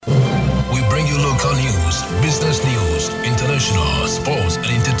bring you local news, business news, international, sports, and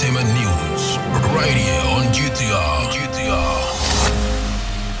entertainment news. Right here on GTR.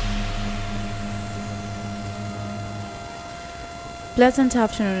 Pleasant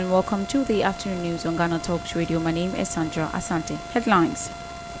afternoon and welcome to the afternoon news on Ghana Talks Radio. My name is Sandra Asante. Headlines.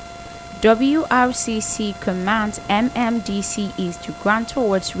 WRCC commands MMDC East to grant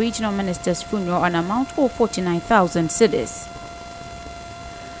towards regional minister's funeral an amount of 49,000 cedis.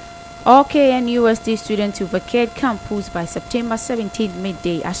 All KNUST students to vacate campus by September 17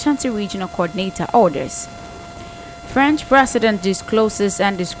 midday, Ashanti Regional Coordinator orders. French president discloses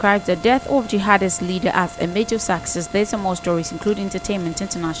and describes the death of jihadist leader as a major success. There's some more stories, including Entertainment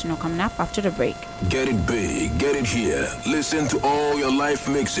International, coming up after the break. Get it big, get it here. Listen to all your live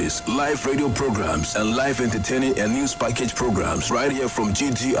mixes, live radio programs, and live entertaining and news package programs right here from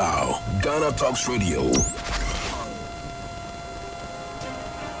GTR, Ghana Talks Radio.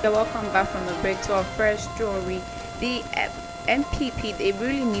 Welcome back from the break to our first story. The NPP, the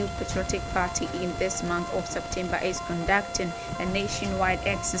really new patriotic party, in this month of September is conducting a nationwide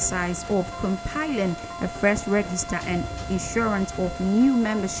exercise of compiling a fresh register and insurance of new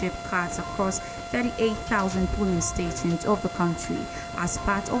membership cards across 38,000 polling stations of the country as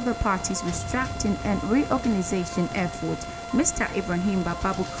part of the party's restructuring and reorganization effort. Mr. Ibrahim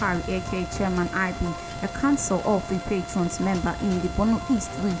Babukari, aka Chairman IB, a Council of the Patrons member in the Bono East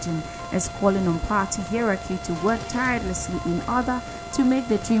region, is calling on party hierarchy to work tirelessly in order to make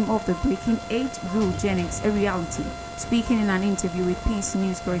the dream of the Breaking 8 Rule Genix a reality. Speaking in an interview with Peace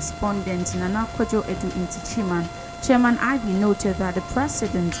News correspondent Nana Kojo Edu in Tichiman, Chairman IB noted that the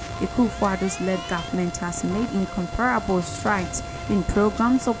President Akufo-Addo's led government has made incomparable strides in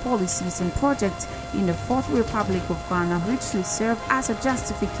programs or policies and projects in the Fourth Republic of Ghana, which will serve as a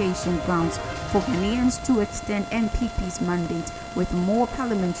justification grounds for Ghanaians to extend NPP's mandate with more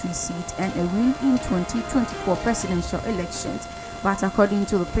parliamentary seats and a win in 2024 presidential elections. But according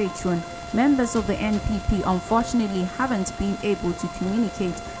to the patron, members of the NPP unfortunately haven't been able to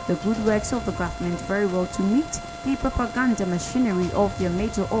communicate the good works of the government very well to meet the propaganda machinery of their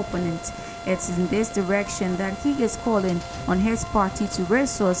major opponents. It's in this direction that he is calling on his party to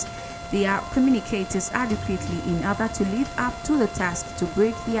resource their communicators adequately in order to live up to the task to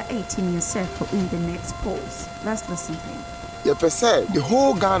break their 18-year circle in the next polls. Let's listen to him. The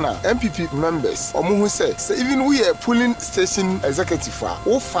whole Ghana MPP members, who say even we are polling station executive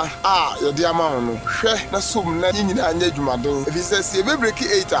ofa yedi ama no hwe na som na nyina anya dwumaden if he says you break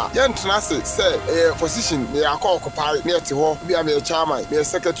 8 yentena say position me akọ me ete ho bia me chairman me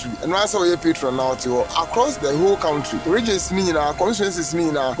secretary and once we patron now ete ho across the whole country regions ni nyina constituencies ni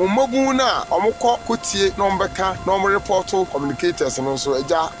nyina momabu na omukọ kotie na ombeka na om report communicators no so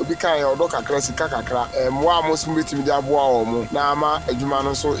eja obi kan ya odo kakra sika kakra mwa amosu betimi dia boa na ama adwuma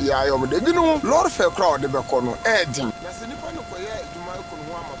no so ya ayom de bi no lord fair crowd de be ko no edin na se nipa no koye adwuma ko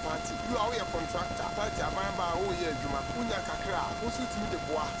no ama party you are a contractor party aban ba wo ye adwuma kunya kakra wo so timi de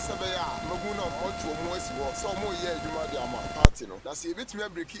boa sebe ya magu na otu omo asiwo so mo ye adwuma de ama party no na se ebetimi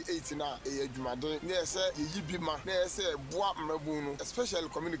break 8 na e adwuma de na se ye bi ma na se boa magu no especially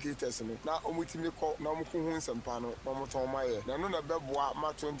communicators no na omutimi ko na omko hu nsempa no omoton ma ye na no na be boa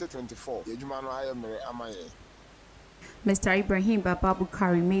ma 2024 ye adwuma no aye mere ama ye. Mr. Ibrahim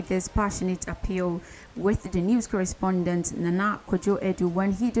Babukari made this passionate appeal with the news correspondent Nana Kojo Edu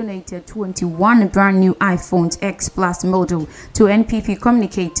when he donated 21 brand new iPhones X Plus model to NPP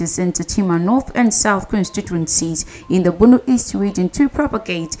communicators in Tachima North and South constituencies in the Bono East region to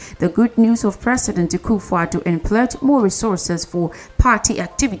propagate the good news of President Akufo-Addo and pledge more resources for party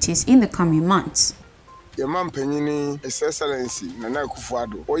activities in the coming months. Your man Penini, His Excellency Nana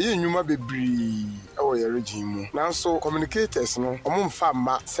Akufo-Addo, or ye nyuma bebri or your regime. Now, so communicators no, among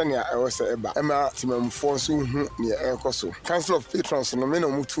Fama, Senia, I was eba, Emma Timam Fonsu near Ercoso. Council of Patrons, no men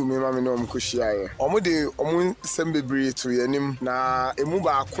mutu, me mammy no Kushia, Omode, Omun Sembebri to Yenim, na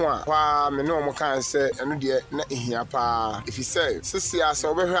Emuba Kwa, Qua, Menom can say, and dear, not in here pa. If he says, Sissia, so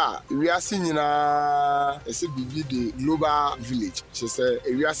over her, we are seeing a CBB the Global Village. She said,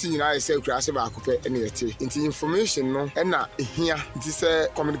 we are seeing I say, crash about any into information no na here it is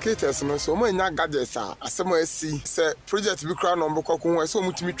communicators no so mo nya gadgets asemo asi say project bi kra no mboko ko so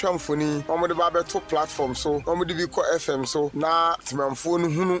mutimi twamfoni mo de ba beto platform so mo de bi ko FM so na timamfo no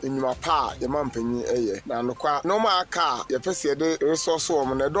hunu enyuma pa ye mampanyi eye na no kwa no ma aka ye pese de resource wo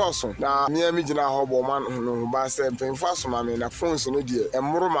mo na doso na me mi gina ho bo man no ba say mpanfo asoma me na phones no de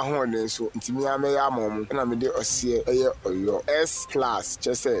emro ma ho den so ntimi ame ya amom na me de osie eye oyo S class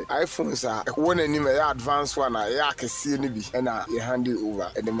just say iPhones wo na ni me ya advanced one ya kese ni bi na ye hand over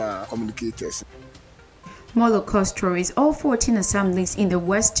edema communicators. More local stories. All 14 assemblies in the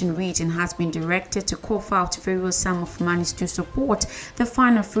Western region has been directed to cough out various sum of monies to support the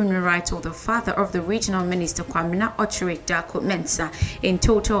final funeral rites of the father of the regional minister Kwamina Ocherek Darko Mensah. In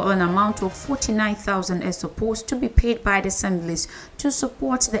total, an amount of 49,000 is supposed to be paid by the assemblies to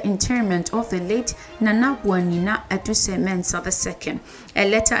support the interment of the late Nana Buanina Aduse Mensah II. A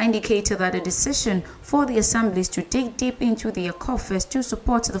letter indicated that the decision for the assemblies to dig deep into their coffers to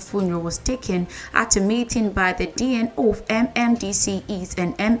support the funeral was taken at a meeting by the DNO of MMDCEs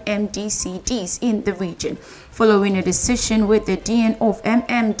and MMDCDs in the region. Following a decision with the DNO of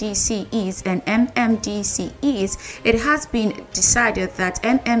MMDCEs and MMDCEs, it has been decided that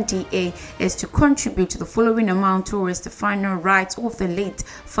MMDA is to contribute to the following amount towards the final rites of the late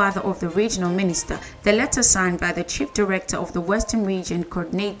father of the regional minister. The letter signed by the Chief Director of the Western Region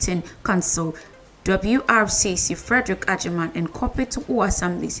Coordinating Council, WRCC Frederick Agerman, and copied to all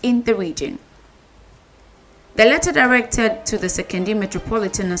assemblies in the region. The letter directed to the Sekondi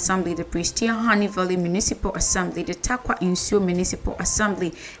Metropolitan Assembly, the Prestia Honey Valley Municipal Assembly, the Takwa Insuo Municipal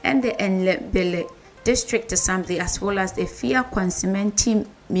Assembly, and the Enlebele District Assembly, as well as the Fia Kwansimenti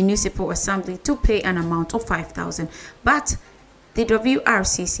Municipal Assembly, to pay an amount of 5,000. But the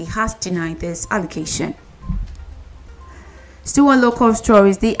WRCC has denied this allocation. Still on local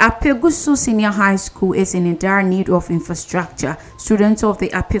stories, the Apegusu Senior High School is in dire need of infrastructure. Students of the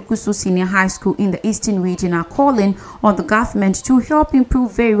Apegusu Senior High School in the Eastern region are calling on the government to help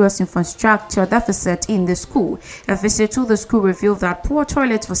improve various infrastructure deficits in the school. A visit to the school revealed that poor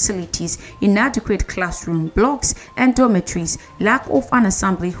toilet facilities, inadequate classroom blocks and dormitories, lack of an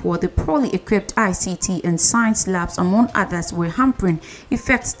assembly hall, the poorly equipped ICT and science labs, among others, were hampering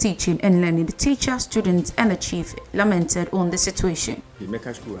effective teaching and learning. The teacher, students, and the chief lamented on the situation. The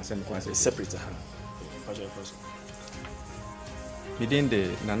Mecca school has separate. Within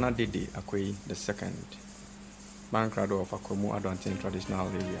the Nana Dede Akwe the second Bankrado of Akomo Adwantin traditional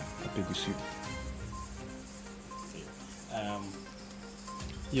area Apegusu.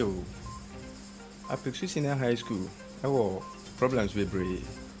 Apegusu Senior High School, our problems with Bray.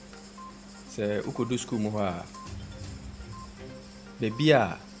 Say Ukodu school moha. Baby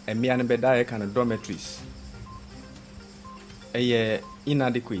a me and bedaya kind of dormitories.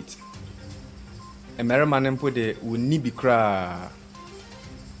 Inadequate. A merman put the would need be cra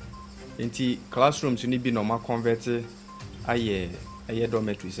into classrooms, you need be normal converted. A year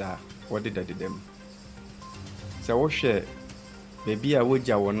dormitories are what did I do them? So, what share baby a wood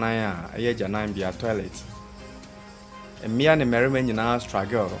jawanaya, a year janine be a toilet. And me and a merriman in our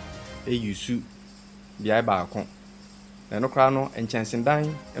struggle, a you suit be a balcon. And no crown and chance and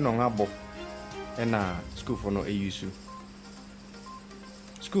dine and on our book and school for no a use.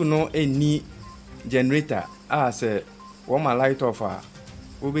 School no any generator as a woman light off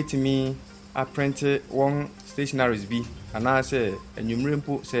will be to me a printed one stationaries be and I say a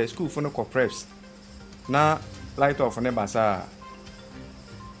numerous say school for no preps na light off on a bazaar.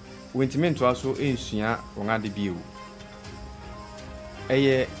 Winterman to also in Sia on the bill. A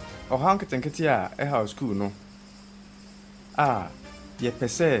year or hanket and Katia a house school no. Ye per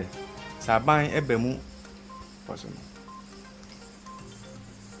se, Sabine Ebemu person.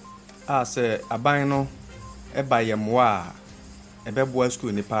 Say a bino, a bayamwa, a bebois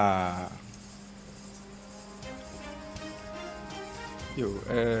school nipa.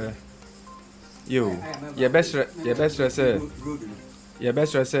 Your best say,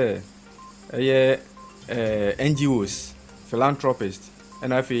 NGOs, philanthropists,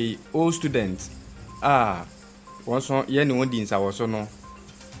 and I feel all students. Once on yen wondins our son.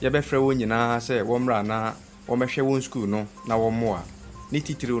 Ye be free when you na say, Womra na, Womesha one school no, na one more.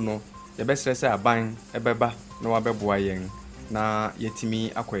 Niti true no. The best say a bang a beba no abeboying na yetimi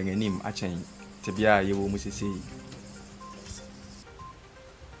akweng anim a chain tibia ye wo musisi.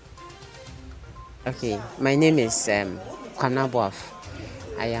 Okay, my name is Kwamna Boaf.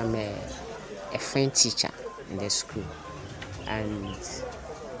 I am a French teacher in the school, and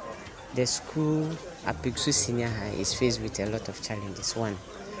the school at Apegusu Senior High is faced with a lot of challenges. One,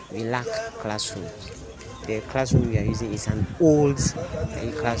 we lack classrooms. The classroom we are using is an old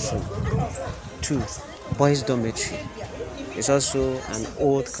classroom. 2, boys' dormitory. It's also an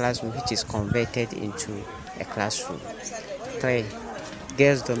old classroom which is converted into a classroom. 3,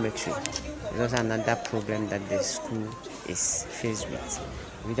 girls' dormitory. It's also another problem that the school is faced with.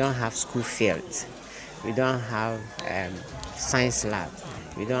 We don't have school fields. We don't have science lab.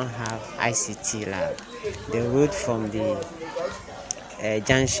 We don't have ICT lab. The road from the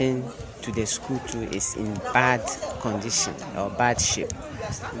junction to the school too is in bad condition or bad shape.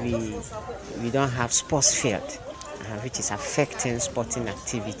 We don't have sports field, which is affecting sporting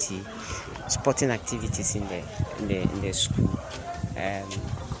activity sporting activities in the school.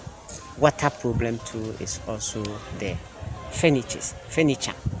 Water problem too is also there.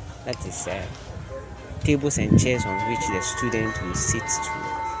 Furniture, that is tables and chairs on which the student will sit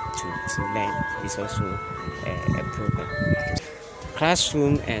to learn is also a problem.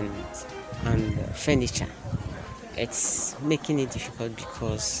 Classroom and furniture, it's making it difficult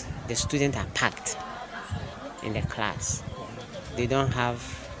because the students are packed in the class. They don't have,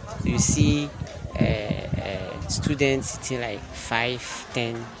 you see students sitting like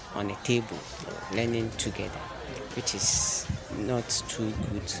 5-10 on a table learning together, which is not too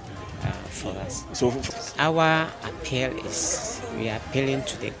good for us. So our appeal is, we are appealing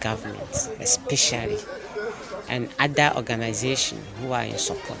to the government especially and other organizations who are in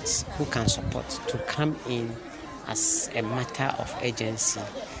support, who can support, to come in as a matter of urgency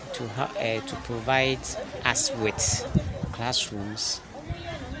to provide us with classrooms,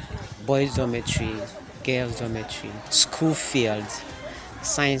 boys dormitory, girls dormitory, school field,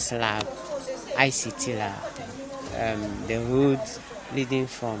 science lab, ICT lab, the road leading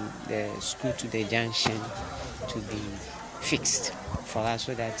from the school to the junction to be fixed for us,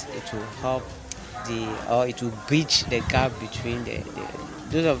 so that it will help it will bridge the gap between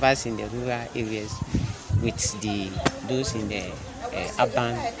those of us in the rural areas with those in the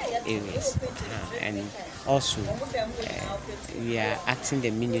urban areas. And also we are asking the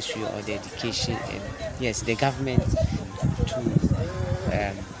ministry or the education, yes, the government,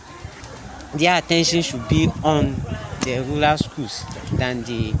 to their attention should be on the rural schools than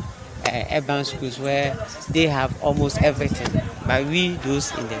the urban schools, where they have almost everything. But we,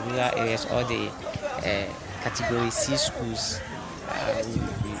 those in the rural areas or the category C schools,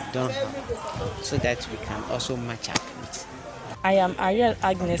 we don't have, so that we can also match up with. I am Ariel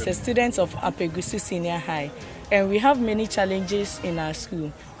Agnes, a student of Apegusu Senior High, and we have many challenges in our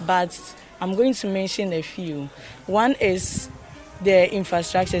school, but I'm going to mention a few. One is the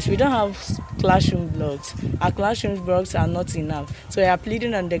infrastructures. We don't have classroom blocks. Our classroom blocks are not enough. So we are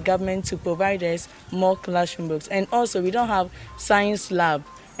pleading on the government to provide us more classroom blocks. And also we don't have science lab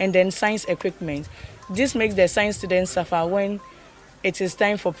and then science equipment. This makes the science students suffer when it is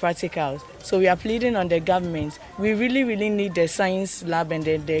time for practicals. So we are pleading on the government. We really need the science lab and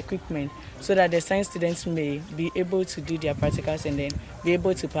the equipment, so that the science students may be able to do their practicals and then be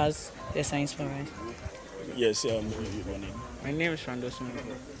able to pass the science for us. Yes, my name is Randos.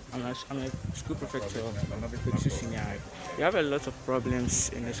 I'm a school prefect of Apegusu Senior High. We have a lot of problems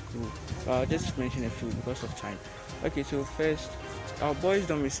in the school. I'll just mention a few because of time. Okay, so first, our boys'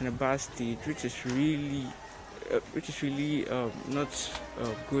 dorm is in a bad state, which is really not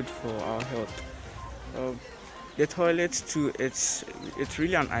good for our health. The toilets too, it's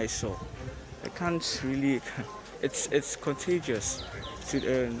really an eyesore. I can't really. It's contagious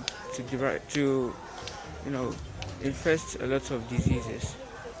to infest a lot of diseases.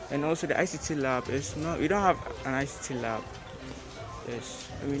 And also the ICT lab is not. We don't have an ICT lab. Yes,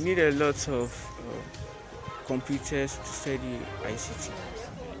 we need a lot of computers to study ICT.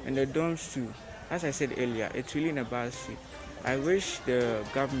 And the dorms too. As I said earlier, it's really in a bad state. I wish the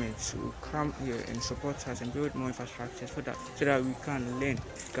government to come here and support us and build more infrastructure so that we can learn,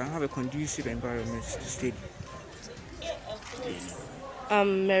 can have a conducive environment to study.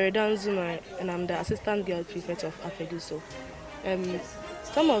 I'm Meridan Zuma, and I'm the assistant girl prefect of Apegusu.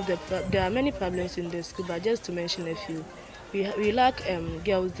 There are many problems in the school, but just to mention a few, we lack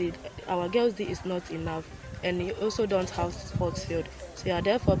girls' day. Our girls' day is not enough, and we also don't have sports field. So we are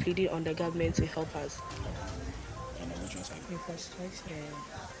therefore pleading on the government to help us. Infrastructure,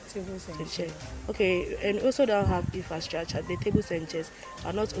 tables and chairs. Okay, and we also don't have infrastructure. The tables and chairs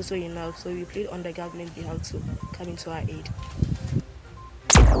are not also enough, so we plead on the government behalf to come into our aid.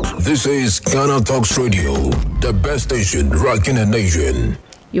 This is Ghana Talks Radio, the best station rocking the nation.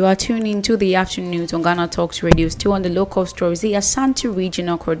 You are tuning to the afternoon news on Ghana Talks Radio. Still on the local stories, the Ashanti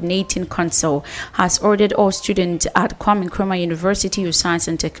Regional Coordinating Council has ordered all students at Kwame Nkrumah University of Science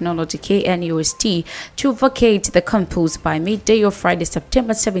and Technology, KNUST, to vacate the campus by midday of Friday,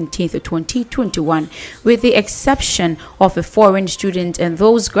 September 17th, 2021, with the exception of a foreign student and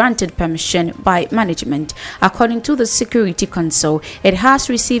those granted permission by management. According to the Security Council, it has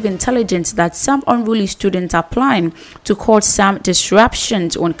received intelligence that some unruly students are planning to cause some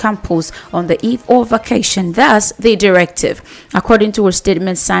disruptions on campus on the eve of vacation. Thus, the directive, according to a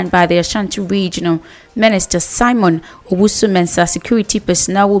statement signed by the Ashanti Regional Minister Simon Owusu-Mensah, security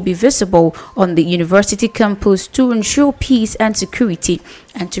personnel will be visible on the university campus to ensure peace and security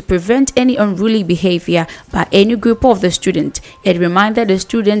and to prevent any unruly behavior by any group of the students. It reminded the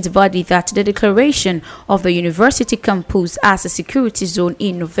students' body that the declaration of the university campus as a security zone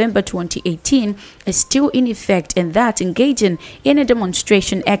in November 2018 is still in effect and that engaging in a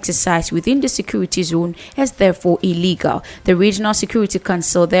demonstration exercise within the security zone is therefore illegal. The Regional Security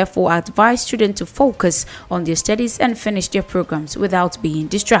Council therefore advised students to focus on their studies and finish their programs without being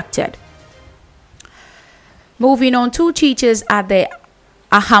distracted. Moving on, 2 teachers at the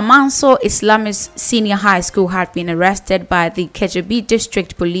Ahamanso Islamist Senior High School had been arrested by the Kejebi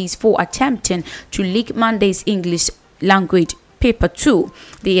District Police for attempting to leak Monday's English language paper 2.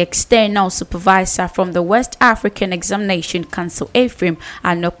 The external supervisor from the West African Examination Council, Ephraim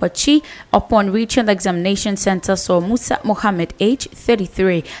Anopachi, upon reaching the examination center, saw Musa Mohammed, age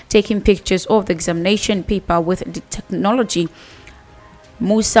 33, taking pictures of the examination paper with the technology.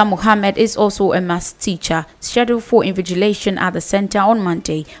 Musa Mohammed is also a maths teacher scheduled for invigilation at the center on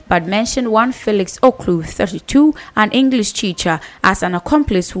Monday, but mentioned one Felix Oklu, 32, an English teacher, as an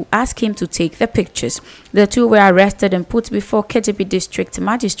accomplice who asked him to take the pictures. The 2 were arrested and put before Kejebi District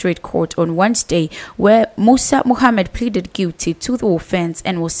Magistrate Court on Wednesday, where Musa Mohammed pleaded guilty to the offense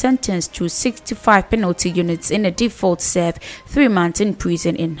and was sentenced to 65 penalty units in a default serve, 3 months in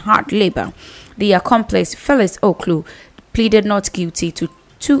prison in hard labor. The accomplice, Felix Oklu, pleaded not guilty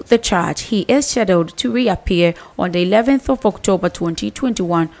to the charge. He is scheduled to reappear on the 11th of October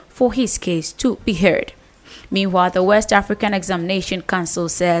 2021 for his case to be heard. Meanwhile, the West African Examination Council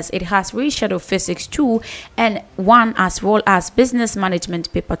says it has rescheduled Physics 2 and 1 as well as Business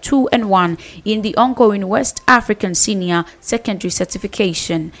Management Paper 2 and 1 in the ongoing West African Senior Secondary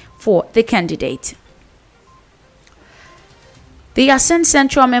Certification for the candidate. The Ascent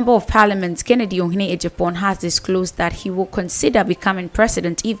Central Member of Parliament, Kennedy Ohene Ejapon, has disclosed that he will consider becoming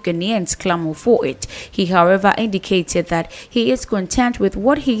president if Ghanaians clamor for it. He, however, indicated that he is content with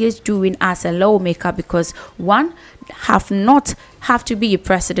what he is doing as a lawmaker because one not have to be a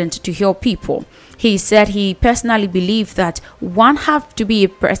president to help people. He said he personally believes that one have to be a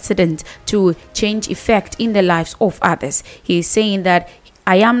president to change effect in the lives of others. He is saying that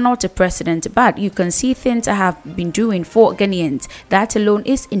I am not a president, but you can see things I have been doing for Ghanaians. That alone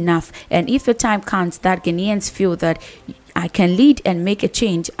is enough. And if the time comes that Ghanaians feel that I can lead and make a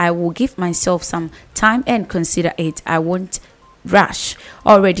change, I will give myself some time and consider it. I won't rush.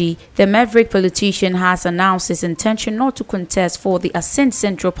 Already, the maverick politician has announced his intention not to contest for the Ascent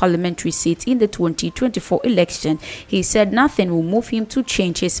Central Parliamentary seat in the 2024 election. He said nothing will move him to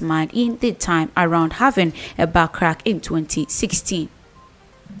change his mind in the time around having a backcrack in 2016.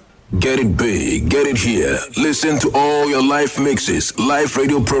 Get it big, get it here. Listen to all your live mixes, live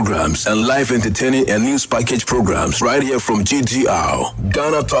radio programs, and live entertaining and news package programs right here from GTR,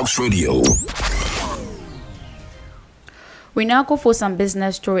 Ghana Talks Radio. We now go for some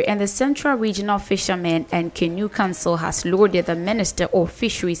business story, and the Central Regional Fishermen and Canoe Council has lauded the Minister of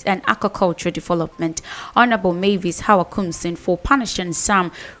Fisheries and Aquaculture Development, Honorable Mavis Hawakumsin, for punishing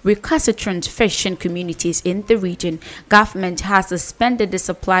some recalcitrant fishing communities in the region. Government has suspended the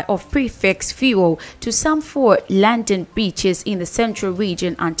supply of prefix fuel to some 4 landing beaches in the Central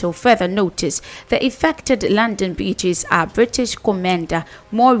Region until further notice. The affected landing beaches are British Commander,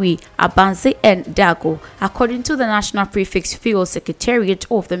 Maury, Abanze, and Dago. According to the National Prefix Fuel Secretariat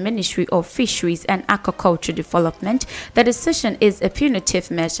of the Ministry of Fisheries and Aquaculture Development, the decision is a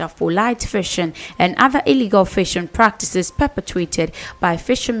punitive measure for light fishing and other illegal fishing practices perpetrated by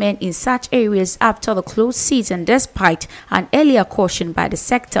fishermen in such areas after the close season, despite an earlier caution by the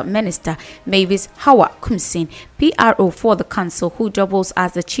sector minister Mavis Hawakumsin, PRO for the council, who doubles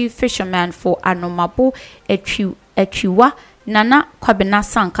as the chief fisherman for Anomabo Echiwa. Nana Kwabena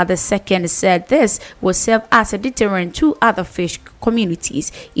Sanka II said this will serve as a deterrent to other fish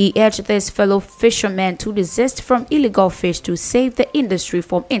communities. He urged his fellow fishermen to desist from illegal fish to save the industry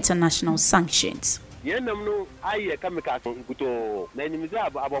from international sanctions. Yenamno aye kamika kuto na nyimiza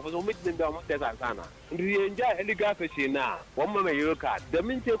abofo so metin be o tesa sana ndi enja illegal fishing na one mama yellow card the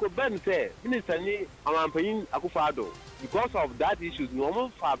minche ko ben say minister ni amampanyin akufado because of that issues no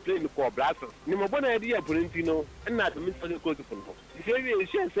mo fa plane ko blast ni mo bona edi apurenti no na the minister ko to no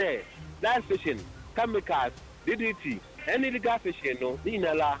the say that fishing chemicals DDT any illegal fishing no ni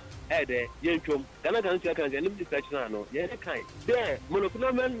nala ede yentwom kana kan ni minister no ye kan there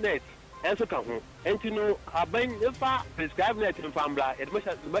monopoly net also can and to know aban if I prescribe net in Fambla, it must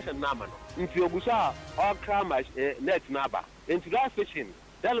nama. Into Ogusa or Kramash net naba. Into that fishing,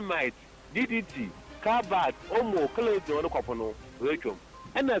 Dolomite, DDT, Carbat, Omo, Color, Copono, Rachel.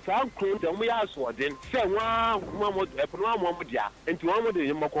 ɛna saa nkron sɛ ɔmo yɛ asoɔden sɛ wɔn ɛpono wɔn dia nti wɔn de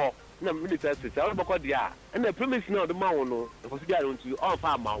yɛmɔkɔ na minister sɛ sɛ ɔbɛkɔ dia ɛna premise na ɔde ma wɔn no ɛfɔsi bi a nti ɔnfa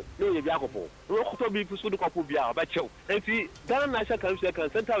ama wo na ɔyɛ bi akɔpɔ na ɔkɔtɔ bi so de kɔpɔ bi a ɔbɛkyɛw nti Ghana National Council kan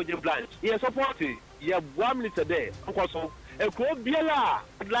Central Region Branch yɛ support yɛ bua minister dɛ ɔkɔ so ekuro biara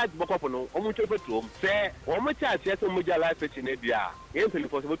light bɔkɔpɔ no ɔmo twɛ petrol sɛ wɔn kyɛ aseɛ sɛ ɔmo gya life petrol na bia yɛn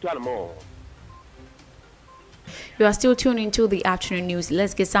mpanyinfoɔ sɛ wɔtu anamɔ. You are still tuning into the afternoon news.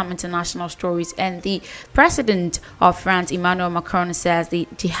 Let's get some international stories. And the president of France, Emmanuel Macron, says the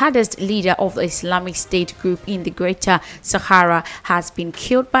jihadist leader of the Islamic State group in the Greater Sahara has been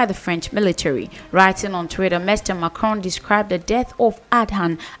killed by the French military. Writing on Twitter, Mr. Macron described the death of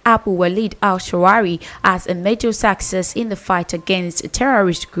Adhan Abu Walid al-Shawari as a major success in the fight against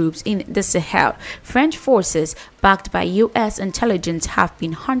terrorist groups in the Sahel. French forces, backed by U.S. intelligence, have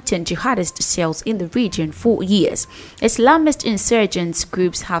been hunting jihadist cells in the region for years. Islamist insurgents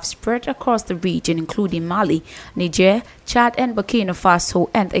groups have spread across the region, including Mali, Niger, Chad, and Burkina Faso,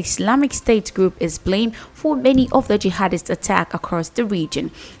 and the Islamic State group is blamed for many of the jihadist attacks across the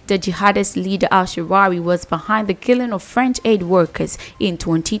region. The jihadist leader al-Shawari was behind the killing of French aid workers in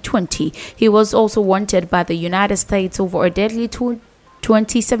 2020. He was also wanted by the United States over a deadly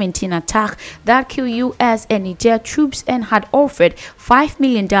 2017 attack that killed U.S. and Niger troops and had offered $5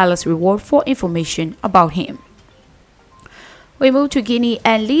 million reward for information about him. We move to Guinea,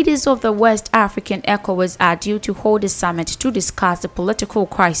 and leaders of the West African ECOWAS are due to hold a summit to discuss the political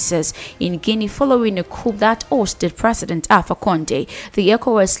crisis in Guinea following a coup that ousted President Alpha Conde. The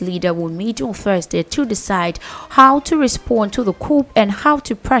ECOWAS leader will meet on Thursday to decide how to respond to the coup and how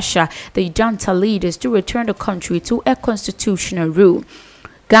to pressure the junta leaders to return the country to a constitutional rule.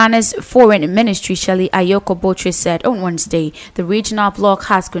 Ghana's Foreign Ministry Shirley Ayoko Botre said on Wednesday the regional bloc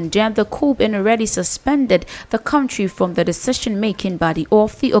has condemned the coup and already suspended the country from the decision-making body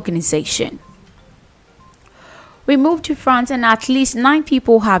of the organization. We move to France, and at least 9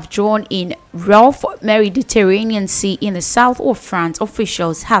 people have drowned in rough Mediterranean Sea in the south of France,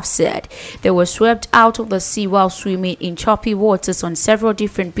 officials have said. They were swept out of the sea while swimming in choppy waters on several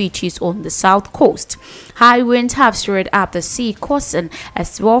different beaches on the south coast. High winds have stirred up the sea, causing,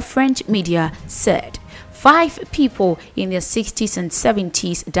 as well French media said. 5 people in their 60s and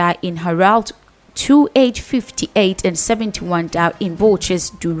 70s died in Harald, 2 aged 58 and 71 died in Boches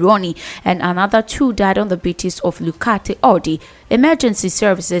du Rhône, and another 2 died on the beaches of Lucate Audi. Emergency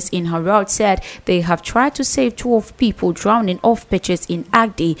services in Harald said they have tried to save 12 people drowning off beaches in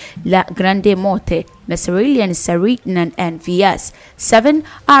Agde, La Grande Motte, Messerilian, Saritinan, and Vies. 7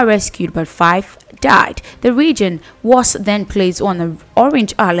 are rescued, but 5 died. The region was then placed on an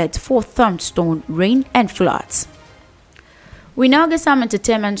orange alert for thunderstorm, rain, and floods. We now get some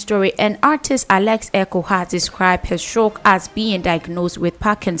entertainment story, and artist Alex Echo has described his stroke as being diagnosed with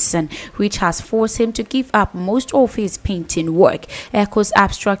Parkinson, which has forced him to give up most of his painting work. Echo's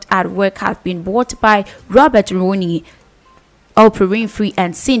abstract artwork has been bought by Robert Rooney, Oprah Winfrey,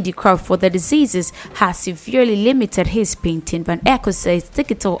 and Cindy Crawford. The diseases has severely limited his painting, but Echo says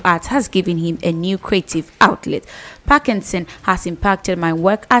digital art has given him a new creative outlet. Parkinson has impacted my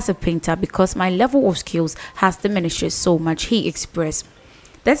work as a painter because my level of skills has diminished so much, he expressed.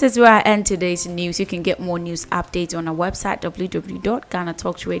 This is where I end today's news. You can get more news updates on our website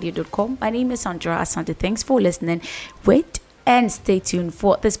www.ghanatalksradio.com. My name is Sandra Asante. Thanks for listening. Wait and stay tuned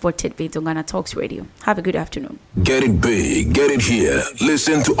for the Sport Tidbits on Ghana Talks Radio. Have a good afternoon. Get it big, get it here.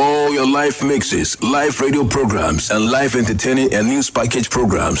 Listen to all your live mixes, live radio programs, and live entertaining and news package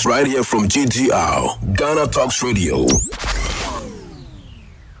programs right here from GTR, Ghana Talks Radio.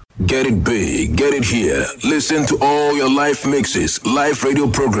 Get it big, get it here. Listen to all your live mixes, live radio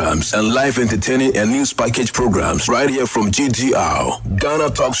programs, and live entertaining and news package programs right here from GTR, Ghana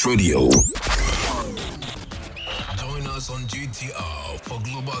Talks Radio. On GTR for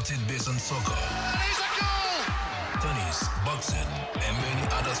global tidbits on soccer, tennis, boxing, and many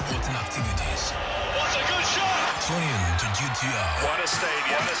other sporting activities. What a good shot! Tune in to GTR. What a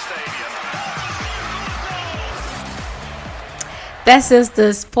stadium! This is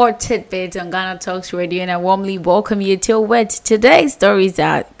the Sport Tidbit on Ghana Talks Radio, and I warmly welcome you to it. Today's stories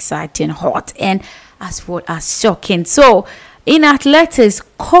are exciting, hot, and as well as shocking. So, in athletics,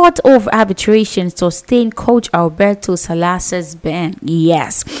 Court of Arbitration sustained coach Alberto Salas's ban.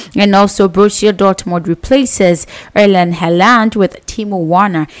 Yes. And also Borussia Dortmund replaces Erling Haaland with Timo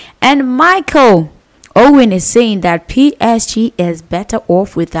Werner. And Michael Owen is saying that PSG is better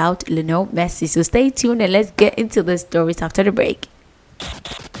off without Lionel Messi. So stay tuned and let's get into the stories after the break.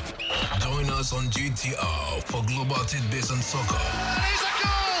 Join us on GTR for global tidbits on soccer,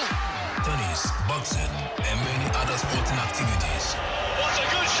 tennis, boxing, and many other sporting activities. What a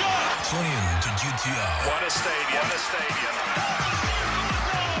Tune in to GTR. What a stadium. What a stadium.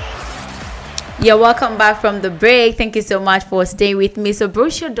 Yeah, welcome back from the break. Thank you so much for staying with me. So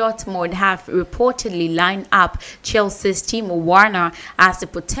Borussia Dortmund have reportedly lined up Chelsea's Timo Werner as a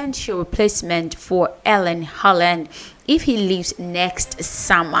potential replacement for Erling Haaland if he leaves next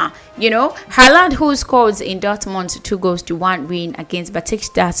summer. Haaland, who scores in Dortmund's 2-1 win against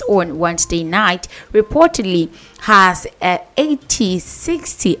Besiktas on Wednesday night, reportedly has a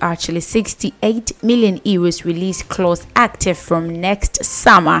 68 million euros release clause active from next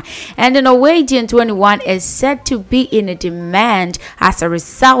summer, and the Norwegian 21 is said to be in demand as a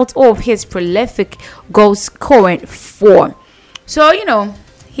result of his prolific goal scoring form. So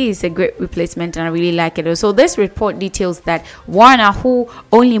he is a great replacement and I really like it. So this report details that Werner, who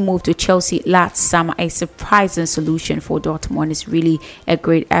only moved to Chelsea last summer, a surprising solution for Dortmund, is really a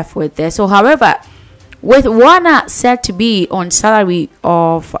great effort there. So however, with Werner said to be on salary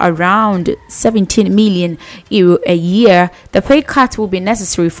of around 17 million euro a year, the pay cut will be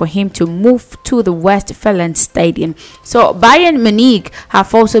necessary for him to move to the Westfalen Stadium. So Bayern Munich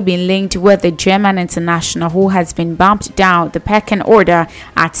have also been linked with the German international, who has been bumped down the pecking order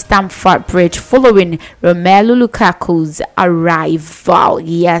at Stamford Bridge following Romelu Lukaku's arrival.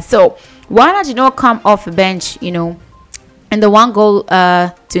 Yeah, so Werner did not come off the bench, in the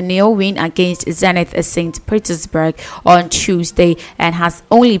 1-0 win against Zenit St. Petersburg on Tuesday, and has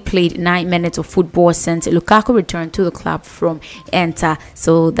only played 9 minutes of football since Lukaku returned to the club from Inter.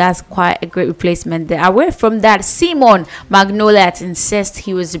 So that's quite a great replacement there. Away from that, Simon Mignolet insists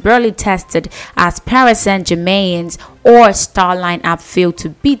he was barely tested as Paris Saint-Germain's all-star lineup failed to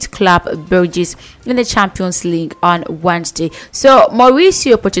beat Club Brugge in the Champions League on Wednesday. So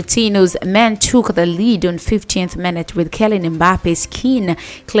Mauricio Pochettino's men took the lead on 15th minute with Kylian Mbappe's keen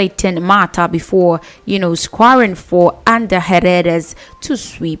Clayton Mata before scoring for Ander Herrera's to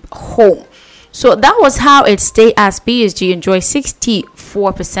sweep home. So that was how it stayed as PSG enjoyed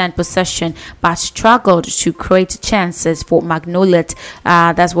 64% possession but struggled to create chances for Mignolet.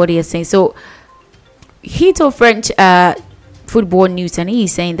 That's what he is saying. So he told French Football News, and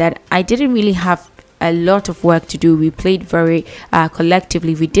he's saying that I didn't really have a lot of work to do. We played very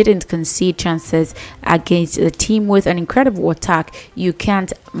collectively. We didn't concede chances against the team with an incredible attack. You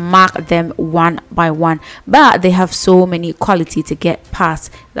can't mark them one by one, but they have so many quality to get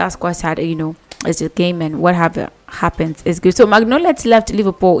past. That's quite sad, it's a game, and what happens is good. So Mignolet left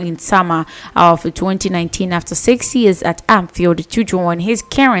Liverpool in summer of 2019 after 6 years at Anfield to join his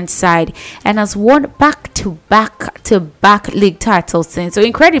current side, and has won back-to-back league titles since. So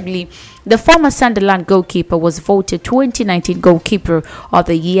incredibly, the former Sunderland goalkeeper was voted 2019 goalkeeper of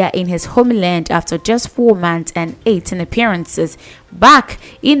the year in his homeland after just 4 months and 18 appearances back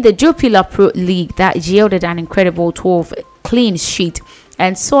in the Jupiler Pro League that yielded an incredible 12 clean sheet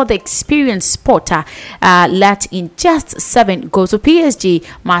and saw the experienced spotter let in just 7 goals. So PSG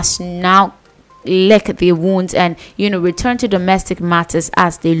must now lick their wounds and return to domestic matters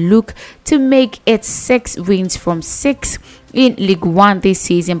as they look to make it 6 wins from 6 in Ligue 1 this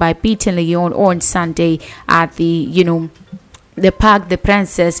season by beating Lyon on Sunday at the Parc des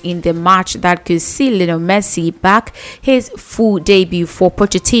Princes in the match that could see Lionel Messi back his full debut for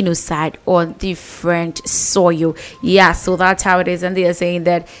Pochettino's side on the French soil. Yeah, so that's how it is, and they are saying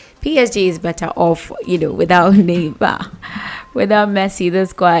that PSG is better off, without Neymar, without Messi.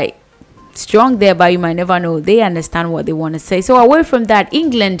 That's quite strong there, but you might never know. They understand what they want to say. So away from that,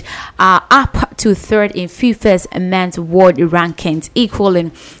 England are up to 3rd in FIFA's men's world rankings,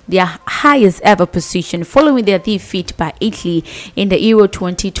 equaling their highest ever position following their defeat by Italy in the Euro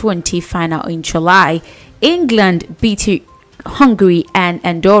 2020 final in July. England beat Hungary and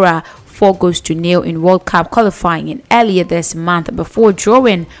Andorra 4-0 in World Cup qualifying earlier this month before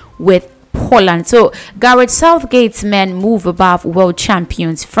drawing with Poland. So Gareth Southgate's men move above world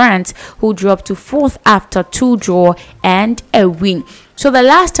champions France, who dropped to 4th after 2 draws and a win. So the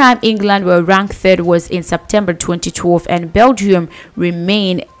last time England were ranked 3rd was in September 2012, and Belgium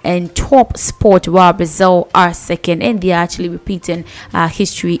remain in top spot while Brazil are 2nd, and they're actually repeating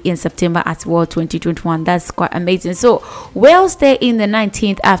history in September as well 2021. That's quite amazing. So Wales stay in the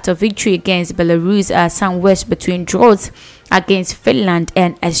 19th after victory against Belarus, sandwiched between draws against Finland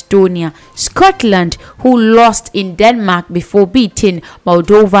and Estonia. Scotland, who lost in Denmark before beating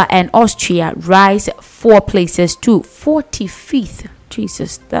Moldova and Austria, rise 4 places to 45th.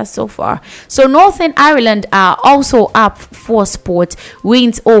 Jesus, that's so far. So Northern Ireland are also up 4 spots,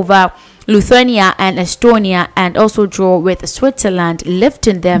 wins over Lithuania and Estonia, and also draw with Switzerland,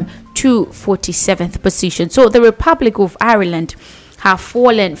 lifting them to 47th position. So the Republic of Ireland have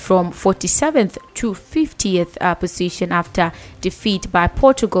fallen from 47th to 50th position after defeat by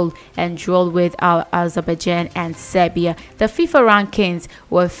Portugal and draw with Azerbaijan and Serbia. The FIFA rankings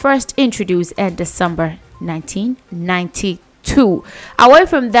were first introduced in December 1992. Away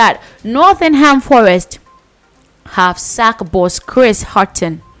from that, Nottingham Forest have sacked boss Chris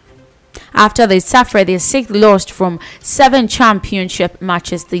Hughton after they suffered their sixth loss from 7 championship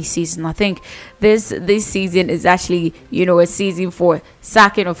matches this season. I think this season is actually, a season for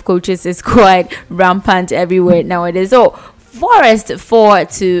sacking of coaches is quite rampant everywhere nowadays. So Forest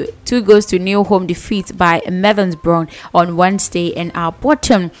 4-2 goes to new home defeat by Middlesbrough on Wednesday and are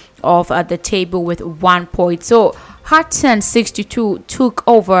bottom of the table with 1 point. So Hudson 62 took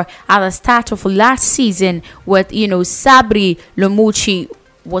over at the start of last season with Sabri Lomuchi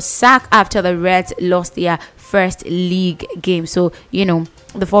was sacked after the Reds lost their first league game. So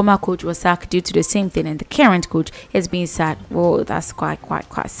the former coach was sacked due to the same thing, and the current coach is being sacked. Well, that's quite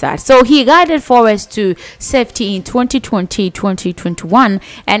sad. So he guided Forest to safety in 2020-2021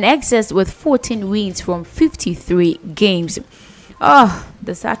 and exits with 14 wins from 53 games. Oh,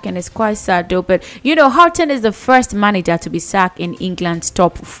 the sacking is quite sad though. But Houghton is the first manager to be sacked in England's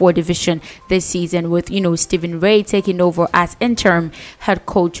top 4 division this season, with Stephen Ray taking over as interim head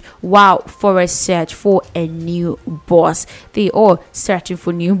coach while Forest search for a new boss. They are searching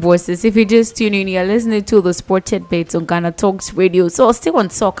for new bosses. If you just tune in, you're listening to the Sport Tidbits on Ghana Talks Radio. So still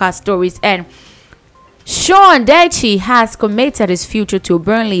on soccer stories, and Sean Dyche has committed his future to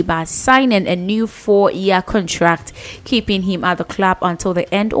Burnley by signing a new 4-year contract, keeping him at the club until the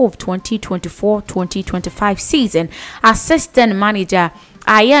end of 2024-2025 season. Assistant manager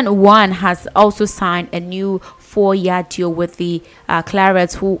Ian Wan has also signed a new 4-year deal with the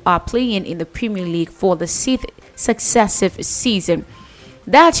Clarets, who are playing in the Premier League for the 6th successive season.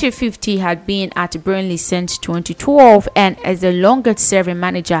 Dyche 50 had been at Burnley since 2012 and is the longest serving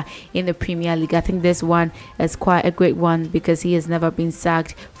manager in the Premier League. I think this one is quite a great one because he has never been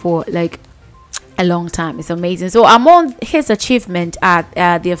sacked for a long time. It's amazing. So among his achievement at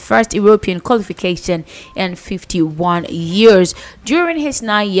their first European qualification in 51 years, during his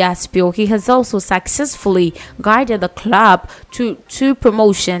 9-year spell, he has also successfully guided the club to 2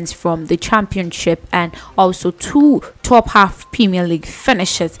 promotions from the Championship and also 2 top half Premier League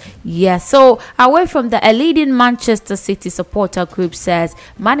finishes. Yes, so away from that, a leading Manchester City supporter group says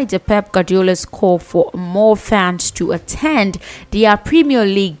manager Pep Guardiola's call for more fans to attend their Premier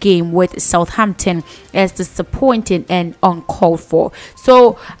League game with Southampton is disappointing and uncalled for.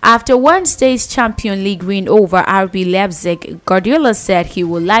 So after Wednesday's Champions League win over RB Leipzig, Guardiola said he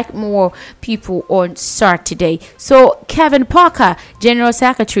would like more people on Saturday. So Kevin Parker, General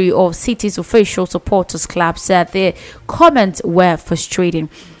Secretary of City's official supporters club, said the comments were frustrating.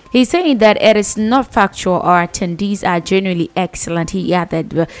 He's saying that it is not factual. Our attendees are genuinely excellent. He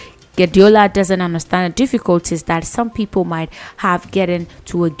added Guardiola doesn't understand the difficulties that some people might have getting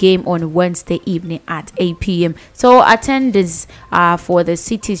to a game on Wednesday evening at 8 p.m. So attendance for the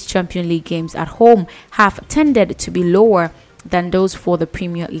City's Champions League games at home have tended to be lower than those for the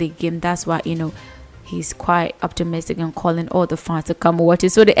Premier League game. That's why he's quite optimistic and calling all the fans to come watch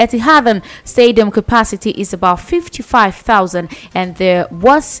it. So the Etihad Stadium capacity is about 55,000, and there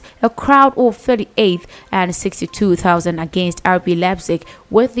was a crowd of 38 and 62,000 against RB Leipzig,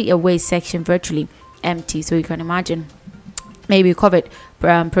 with the away section virtually empty. So you can imagine, maybe COVID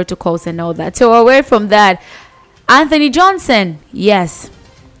protocols and all that. So away from that, Anthony Johnson, yes,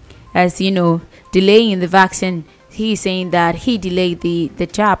 as delaying the vaccine. He's saying that he delayed the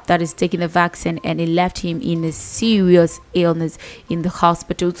jab that is taking the vaccine, and it left him in a serious illness in the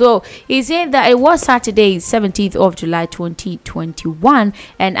hospital. So he's saying that it was Saturday, 17th of July 2021,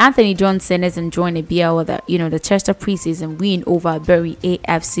 and Anthony Johnson is enjoying a beer with the Chester preseason win over Bury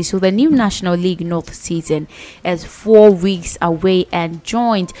AFC. So the new National League North season is 4 weeks away, and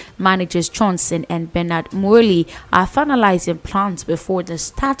joint managers Johnson and Bernard Morley are finalizing plans before the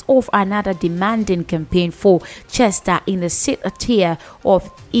start of another demanding campaign for Chester in the 6th tier of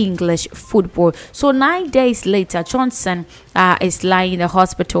English football. So 9 days later, Johnson is lying in the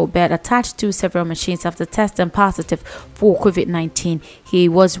hospital bed attached to several machines after testing positive for COVID-19. He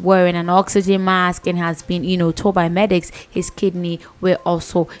was wearing an oxygen mask and has been, told by medics his kidney were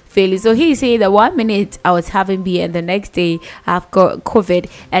also failing. So he's saying that 1 minute I was having beer and the next day I've got COVID,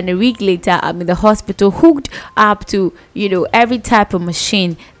 and a week later I'm in the hospital hooked up to, every type of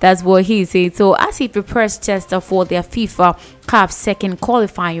machine. That's what he's saying. So as he prepares Chester for their FIFA Cup second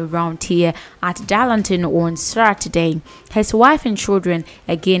qualifying round here at Darlington on Saturday. His wife and children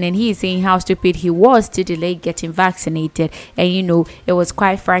again, and he is saying how stupid he was to delay getting vaccinated, and it was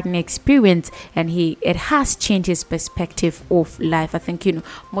quite frightening experience, and it has changed his perspective of life. I think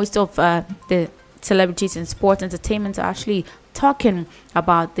most of the celebrities in sport entertainment are actually talking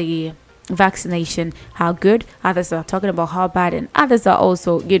about the vaccination, how good. Others are talking about how bad, and others are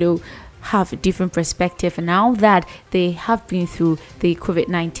also have a different perspective now that they have been through the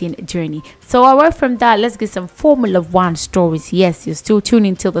COVID-19 journey. So away from that, let's get some Formula One stories. Yes, you're still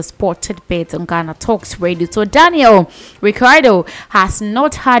tuning to the Sported Bit on Ghana Talks Radio. So Daniel Ricciardo has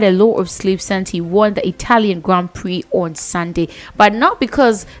not had a lot of sleep since he won the Italian Grand Prix on Sunday, but not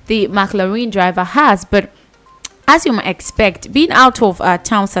because the McLaren driver has, but as you might expect, being out of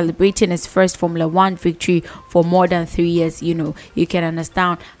town celebrating his first Formula One victory for more than 3 years, you can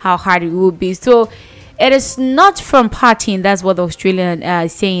understand how hard it will be. So it is not from partying. That's what the Australian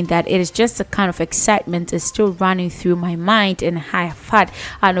is saying, that it is just a kind of excitement is still running through my mind, and I have had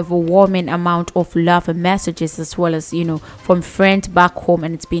an overwhelming amount of love and messages, as well as from friends back home,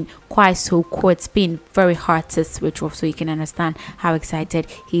 and it's been quite so cool. It's been very hard to switch off, so you can understand how excited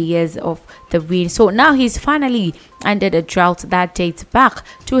he is of the win. So now he's finally ended a drought that dates back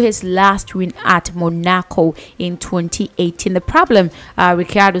to his last win at Monaco in 2018. The problem,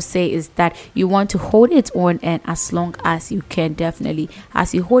 Ricciardo say, is that you want to hold it on, and as long as you can, definitely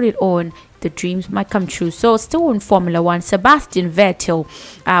as you hold it on, the dreams might come true. So still in Formula One, Sebastian Vettel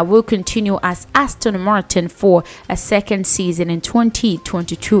will continue as Aston Martin for a second season in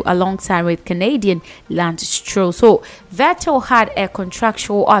 2022 alongside with Canadian Lance Stroll. So Vettel had a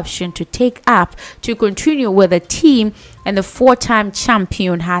contractual option to take up to continue with the team, and the four-time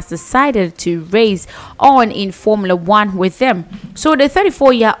champion has decided to race on in Formula One with them. So the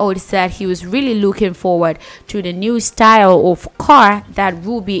 34-year-old said he was really looking forward to the new style of car that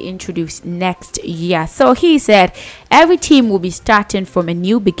will be introduced next year. So he said every team will be starting from a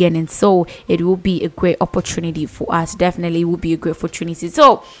new beginning, so it will be a great opportunity for us. Definitely will be a great opportunity.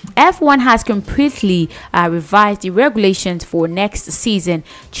 So F1 has completely revised the regulations for next season,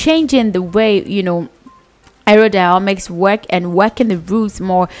 changing the way aerodynamics work and working the rules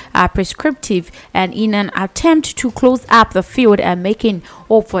more prescriptive, and in an attempt to close up the field and making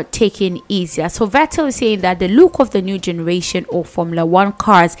overtaking easier. So Vettel is saying that the look of the new generation of Formula One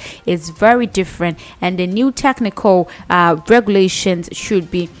cars is very different, and the new technical regulations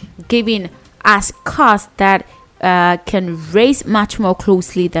should be giving us cars that can race much more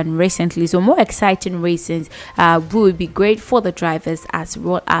closely than recently. So more exciting races will be great for the drivers as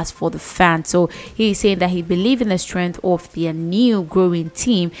well as for the fans. So he's saying that he believes in the strength of their new growing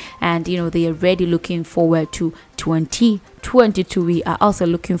team, and they are already looking forward to 2022. We are also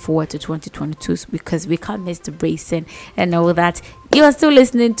looking forward to 2022 because we can't miss the racing and all that. You are still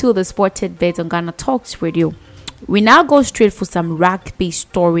listening to the Sported Bit on Ghana Talks Radio. We now go straight for some rugby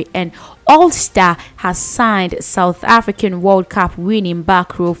story, and All-Star has signed South African World Cup winning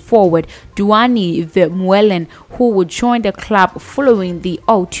back row forward Duani Vermeulen, who will join the club following the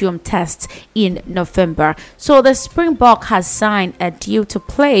Ultium test in November. So the Springbok has signed a deal to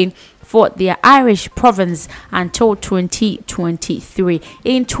play for the Irish province until 2023.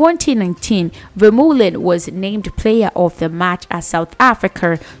 In 2019, Vermeulen was named player of the match as South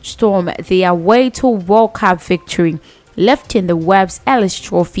Africa stormed their way to World Cup victory, lifting the Webb's Ellis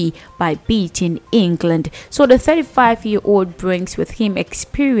Trophy by beating England. So the 35-year-old brings with him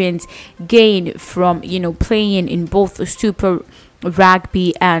experience gained from playing in both the Super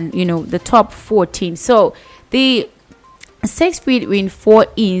Rugby and the top 14. So the 6 feet in 4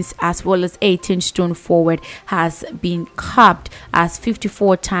 inches as well as 18 stone forward has been capped as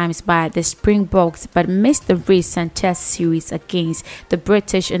 54 times by the Springboks, but missed the recent test series against the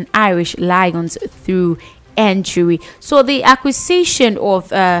British and Irish Lions through injury. So the acquisition of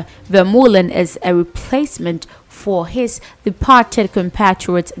Vermeulen is a replacement for his departed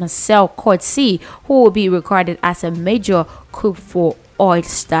compatriot Marcel Coetzee, who will be regarded as a major coup for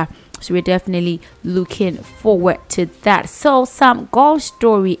Ulster. So we're definitely looking forward to that. So some golf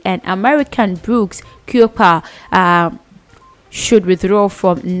story, and American Brooks Koepka should withdraw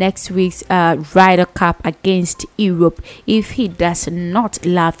from next week's Ryder Cup against Europe if he does not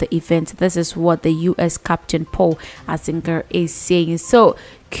love the event. This is what the U.S. captain Paul Azinger is saying. So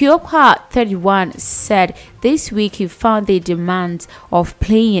Kyopa 31 said this week he found the demands of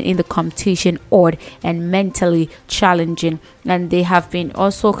playing in the competition odd and mentally challenging, and there have been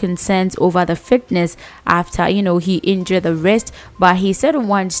also concerns over the fitness after he injured the wrist, but he said on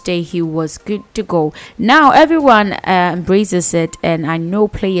Wednesday he was good to go. Now everyone embraces it, and I know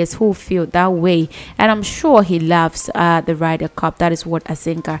players who feel that way, and I'm sure he loves the Ryder Cup. That is what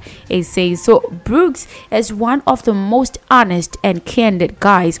Asenka is saying. So Brooks is one of the most honest and candid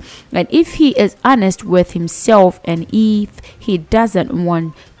guys, and if he is honest with himself and if he doesn't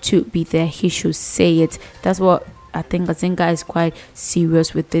want to be there, he should say it. That's what I think. Asenka is quite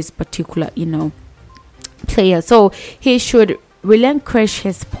serious with this particular player, so he should relinquish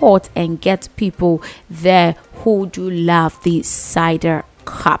his sport and get people there who do love the Ryder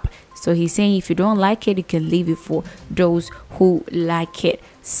Cup. So he's saying if you don't like it, you can leave it for those who like it.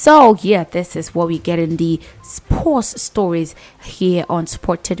 So yeah, this is what we get in the sports stories here on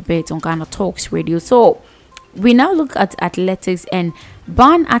Sported Bits on Ghana Talks Radio. So we now look at athletics, and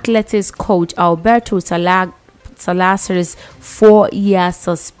Ban Athletics coach Alberto Salazar's 4-year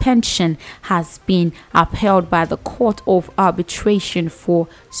suspension has been upheld by the Court of Arbitration for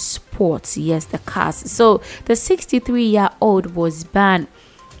Sports. Yes, the CAS. So the 63-year-old was banned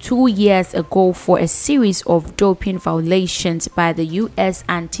 2 years ago for a series of doping violations by the U.S.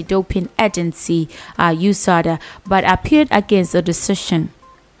 anti-doping agency USADA, but appealed against the decision.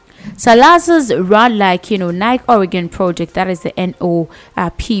 Salazar's run like Nike Oregon project, that is the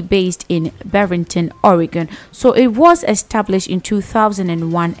NOP, based in Barrington, Oregon. So it was established in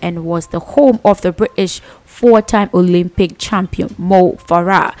 2001 and was the home of the British 4-time Olympic champion Mo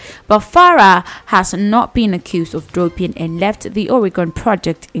Farah. But Farah has not been accused of doping and left the Oregon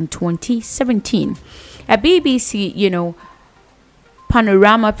project in 2017. A BBC,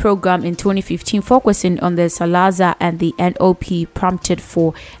 panorama program in 2015 focusing on the Salazar and the NOP prompted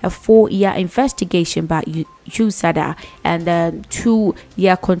for a 4-year investigation by USADA and a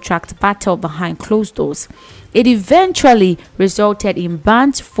 2-year contract battle behind closed doors. It eventually resulted in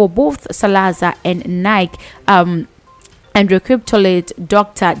bans for both Salazar and Nike and recryptologist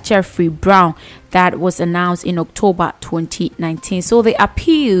Dr. Jeffrey Brown that was announced in October 2019. So the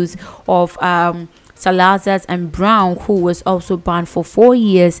appeals of Salazar and Brown, who was also banned for 4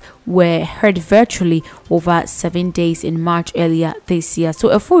 years, were heard virtually over 7 days in March earlier this year. So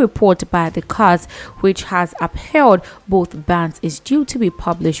a full report by the CAS, which has upheld both bans, is due to be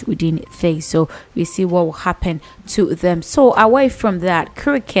published within days. So we see what will happen to them. So away from that,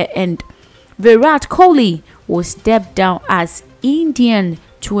 cricket, and Virat Kohli will step down as Indian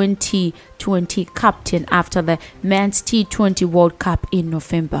 2020 captain after the men's T20 World Cup in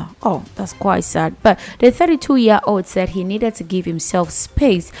November. Oh, that's quite sad. But the 32-year-old said he needed to give himself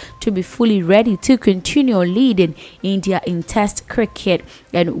space to be fully ready to continue leading India in Test cricket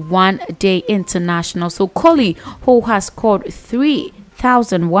and one-day international. So Kohli, who has scored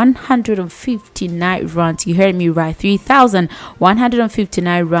 3,159 runs. You heard me right,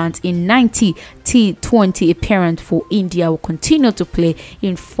 3,159 runs in 90 T20 appearance for India, will continue to play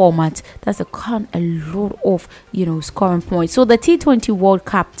in format. That's a lot of scoring points. So the T20 World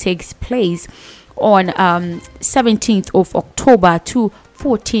Cup takes place on 17th of October to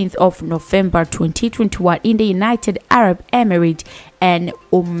 14th of November 2021 in the United Arab Emirates and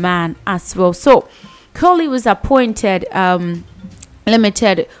Oman as well. So Kohli was appointed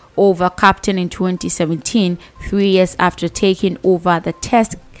limited over captain in 2017, 3 years after taking over the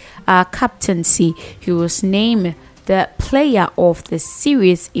Test captaincy. He was named the player of the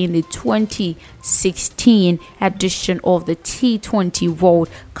series in the 2016 edition of the T20 World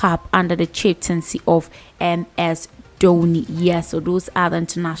Cup under the chieftaincy of MS Dhoni. Yes, so those are the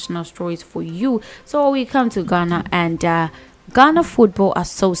international stories for you. So we come to Ghana, and Ghana Football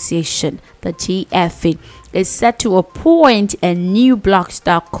Association, the GFA, is set to appoint a new Black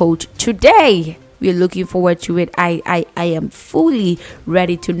Star coach today. We're looking forward to it. I am fully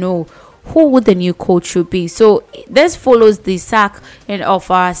ready to know who the new coach should be. So this follows the sack of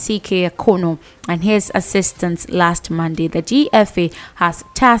CK Akono and his assistants last Monday. The GFA has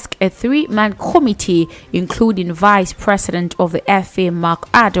tasked a 3-man committee, including Vice President of the FA Mark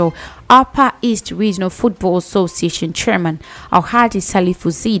Addo, Upper East Regional Football Association Chairman Alhaji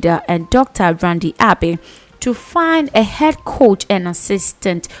Salifu Zida, and Dr. Randy Abe, to find a head coach and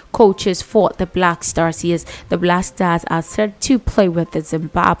assistant coaches for the Black Stars. Yes, the Black Stars are set to play with the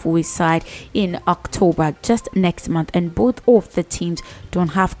Zimbabwe side in October, just next month, and both of the teams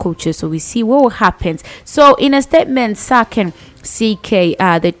don't have coaches, so we see what happens. So in a statement, sacking CK,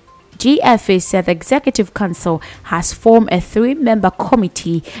 the GFA said the Executive Council has formed a 3-member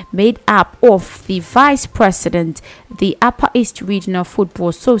committee made up of the Vice President, the Upper East Regional Football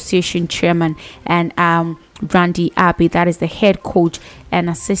Association Chairman, and Brandy Abbey, that is the head coach, and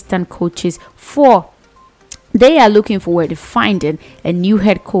assistant coaches. They are looking forward to finding a new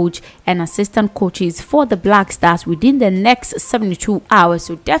head coach and assistant coaches for the Black Stars within the next 72 hours.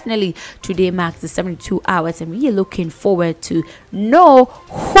 So definitely today marks the 72 hours, and we are looking forward to know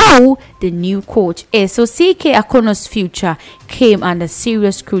who the new coach is. So CK Akono's future came under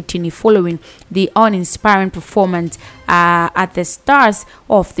serious scrutiny following the uninspiring performance at the stars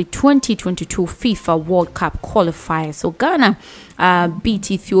of the 2022 FIFA World Cup qualifier. So Ghana beat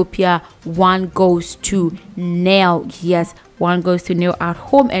Ethiopia 1-0. Yes, 1-0 at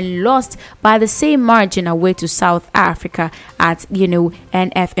home, and lost by the same margin away to South Africa at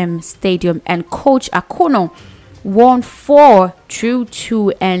NFM Stadium. And Coach Akono won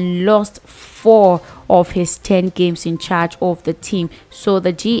 4-2 and lost 4 of his 10 games in charge of the team. So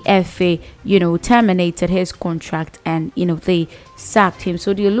the GFA, terminated his contract, and they sacked him.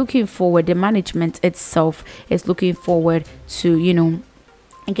 So they're looking forward, the management itself is looking forward to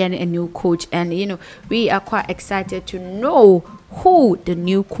again a new coach, and we are quite excited to know who the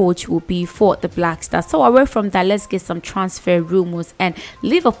new coach will be for the Black Stars. So away from that, let's get some transfer rumors, and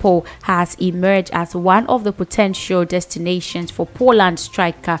Liverpool has emerged as one of the potential destinations for Poland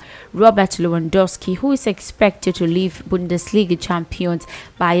striker Robert Lewandowski, who is expected to leave Bundesliga champions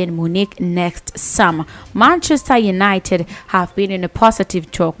Bayern Munich next summer. Manchester United have been in a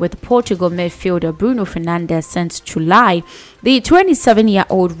positive talk with Portugal midfielder Bruno Fernandes since July. The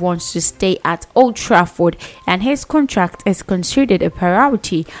 27-year-old wants to stay at Old Trafford, and his contract is considered a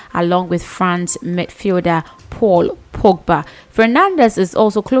priority along with France midfielder Paul Pogba. Fernandes is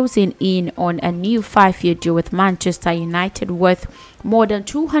also closing in on a new 5-year deal with Manchester United worth more than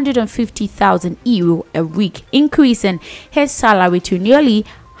 €250,000 a week, increasing his salary to nearly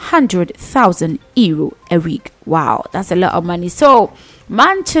 €100,000 a week. Wow, that's a lot of money. So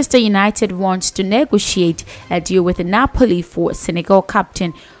Manchester United wants to negotiate a deal with Napoli for Senegal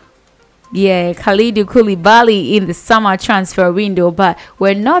captain Kalidou Koulibaly in the summer transfer window, but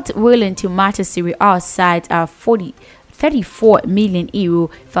we're not willing to match a Serie A side a €34 million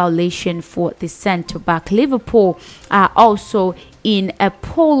valuation for the centre-back. Liverpool are also in a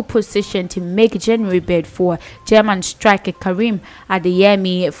pole position to make a January bid for German striker Karim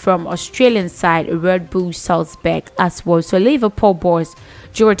Adeyemi from Australian side Red Bull Salzburg as well. So Liverpool boss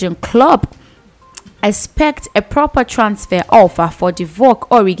Jurgen Klopp expect a proper transfer offer for Divock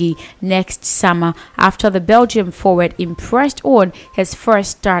Origi next summer after the Belgian forward impressed on his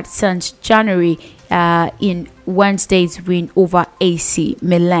first start since January in Wednesday's win over AC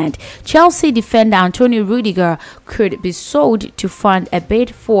Milan. Chelsea defender Antonio Rudiger could be sold to fund a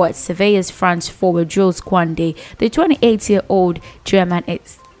bid for Sevilla's France forward Jules Koundé. The 28-year-old German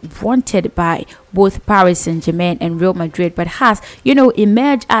is wanted by both Paris Saint-Germain and Real Madrid, but has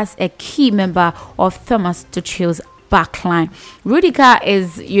emerged as a key member of Thomas Tuchel's backline. Rudiger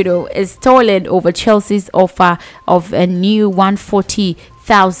is stalling over Chelsea's offer of a new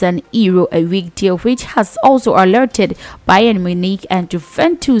 €140,000 a week deal, which has also alerted Bayern Munich and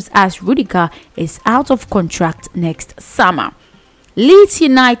Juventus as Rudiger is out of contract next summer. Leeds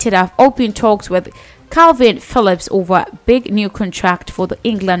United have opened talks with Calvin Phillips over a big new contract for the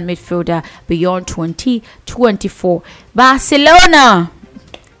England midfielder beyond 2024. Barcelona,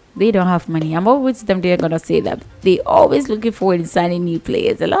 they don't have money. I'm always them they're gonna say that they always looking forward to signing new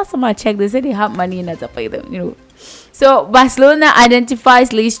players. The last time I checked, they said they have money enough to pay them. So Barcelona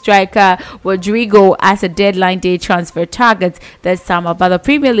identifies lead striker Rodrigo as a deadline day transfer target this summer, but the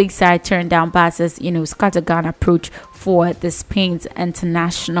Premier League side turned down Barca's scattergun approach for the Spain's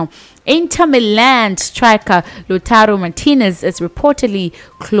international. Inter Milan striker Lautaro Martinez is reportedly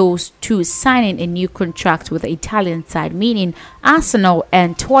close to signing a new contract with the Italian side, meaning Arsenal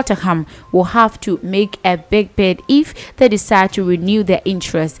and Tottenham will have to make a big bid if they decide to renew their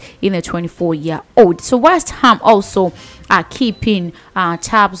interest in the 24-year-old. So West Ham also are keeping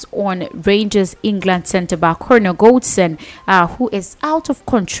tabs on Rangers England centre-back Connor Goldson, who is out of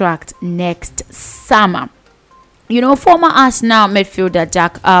contract next summer. Former Arsenal midfielder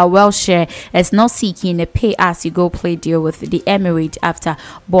Jack Wilshere is not seeking a pay-as-you-go play deal with the Emirates after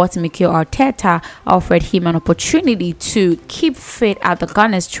boss Mikel Arteta offered him an opportunity to keep fit at the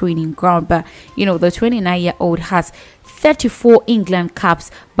Gunners training ground. But, the 29-year-old has 34 England caps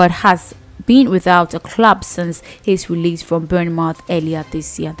but has been without a club since his release from Bournemouth earlier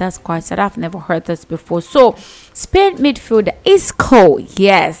this year. That's quite sad. I've never heard this before. So, Spain midfielder Isco,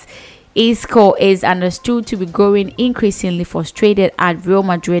 yes, Isco is understood to be growing increasingly frustrated at Real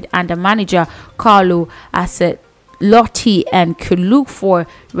Madrid under manager Carlo Ancelotti and could look for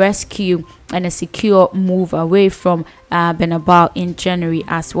rescue and a secure move away from Bernabeu in January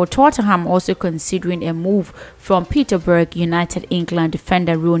as well. Tottenham also considering a move from Peterborough United England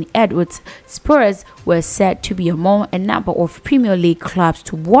defender Ronnie Edwards. Spurs were said to be among a number of Premier League clubs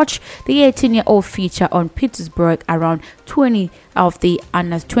to watch the 18-year-old feature on Petersburg around 20 of the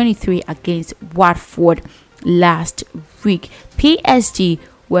under 23 against Watford last week. PSG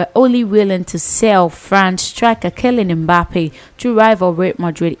were only willing to sell France striker Kylian Mbappe to rival Real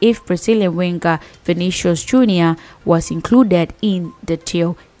Madrid if Brazilian winger Vinicius Junior was included in the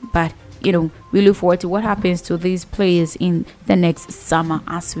deal. But we look forward to what happens to these players in the next summer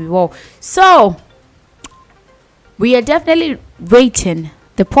as we will. So we are definitely waiting.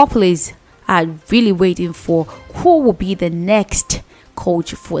 The populace are really waiting for who will be the next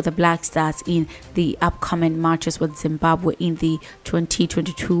coach for the Black Stars in the upcoming matches with Zimbabwe in the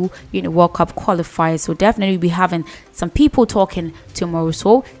 2022 World Cup qualifiers. So definitely be having some people talking tomorrow.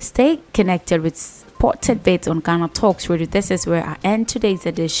 So stay connected with Spotted Bits on Ghana Talks Radio. This is where I end today's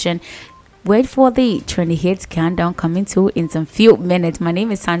edition. Wait for the 20 hits countdown coming to in some few minutes. My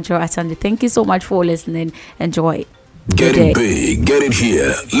name is Sandra Asante. Thank you so much for listening. Enjoy. Get it big, get it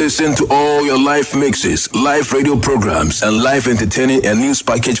here. Listen to all your live mixes, live radio programs, and live entertaining and news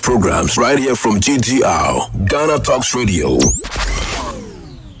package programs right here from GTR, Ghana Talks Radio.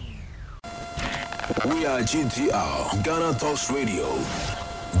 We are GTR, Ghana Talks Radio.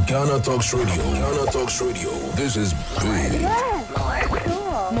 Ghana Talks Radio. Ghana Talks Radio. This is big.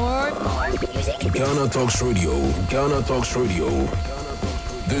 More music. Ghana Talks Radio. Ghana Talks Radio.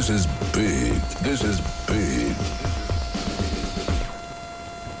 This is big. This is big.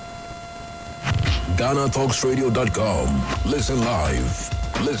 GhanaTalksRadio.com. Listen live.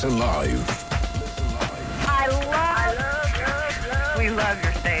 Listen live. We love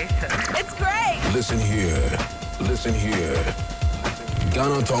your station. It's great. Listen here. Listen here.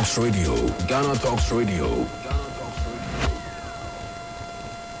 Ghana Talks Radio. Ghana Talks Radio.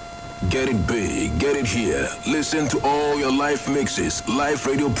 Get it big, get it here. Listen to all your live mixes, live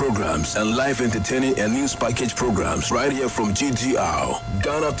radio programs, and live entertaining and news package programs right here from GTR,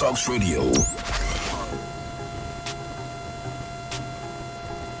 Ghana Talks Radio.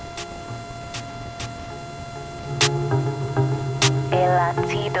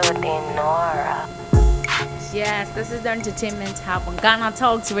 Yes, this is the Entertainment Hub on Ghana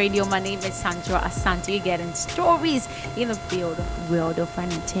Talks Radio. My name is Sandra Asante. You're getting stories in the world of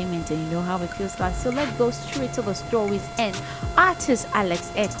entertainment, and you know how it feels like. So let's go straight to the stories. And artist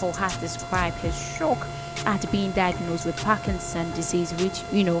Alex Echo has described his shock at being diagnosed with Parkinson's disease, which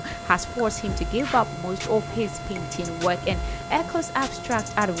has forced him to give up most of his painting work. And Echo's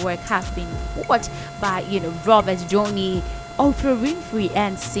abstract artwork have been bought by Robert Downey, Oprah Winfrey,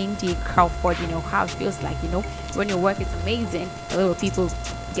 and Cindy Crawford. How it feels like when your work is amazing, a lot of people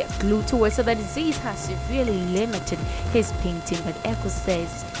get glued to it. So the disease has severely limited his painting, but Echo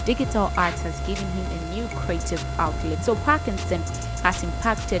says digital art has given him a new creative outlet. So Parkinson has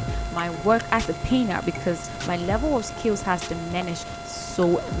impacted my work as a painter because my level of skills has diminished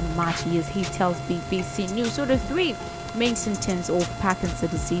so much. He tells BBC News. So the three main symptoms of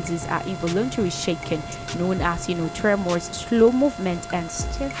Parkinson's diseases are involuntary shaking, known as tremors, slow movement, and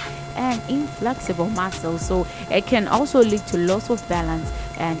stiff and inflexible muscles. So it can also lead to loss of balance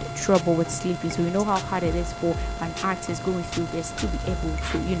and trouble with sleeping. So you know how hard it is for an artist going through this to be able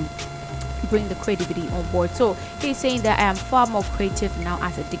to bring the creativity on board. So he's saying that I am far more creative now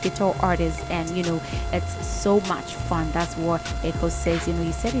as a digital artist, and it's so much fun. That's what Echo says.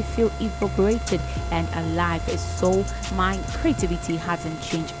 He said he feels invigorated and alive. So my creativity hasn't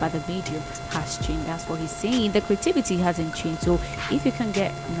changed, but the medium has changed. That's what he's saying. The creativity hasn't changed. So if you can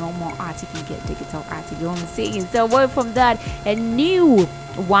get normal art, you can get digital art. You know what I'm saying? So away from that, a new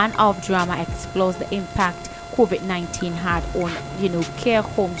one-off drama explores the impact COVID-19 had on care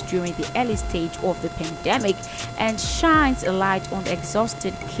homes during the early stage of the pandemic and shines a light on the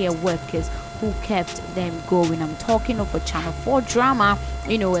exhausted care workers who kept them going. I'm talking of a Channel 4 drama,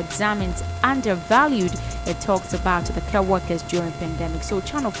 examines Undervalued. It talks about the care workers during pandemic. So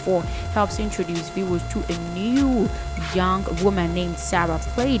Channel 4 helps introduce viewers to a new young woman named Sarah,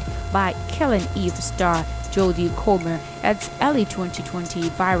 played by Killing Eve star Jodie Comer. It's early 2020.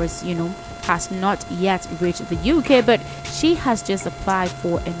 Virus, has not yet reached the UK, but she has just applied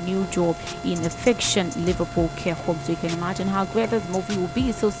for a new job in a fiction Liverpool care home. So you can imagine how great this movie will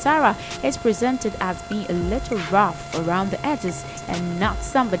be. So Sarah is presented as being a little rough around the edges and not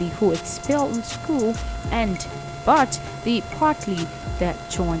somebody who excelled in school and but the partly that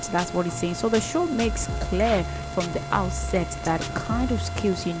joint. That's what he's saying. So the show makes clear from the outset that the kind of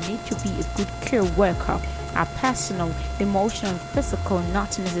skills you need to be a good care worker are personal, emotional, physical,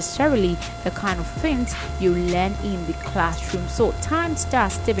 not necessarily the kind of things you learn in the classroom. So Time star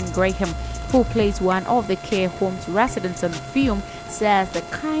Stephen Graham, who plays one of the care home's residents on the film, says the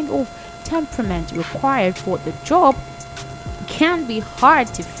kind of temperament required for the job can be hard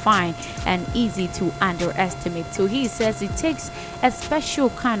to find and easy to underestimate. So he says it takes a special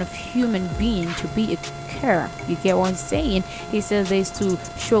kind of human being to be a carer. You get what I'm saying? He says this to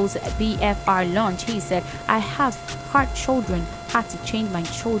shows BFR launch. He said, I have hard children, had to change my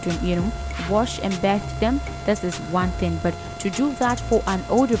children, wash and bathe them. This is one thing, but to do that for an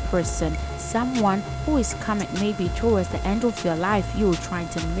older person, someone who is coming maybe towards the end of your life, you're trying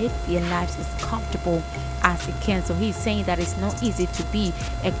to make their lives as comfortable as it can. So he's saying that it's not easy to be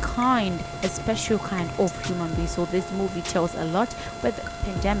a special kind of human being. So this movie tells a lot with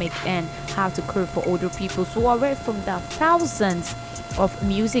the pandemic and how to care for older people. So away from the thousands of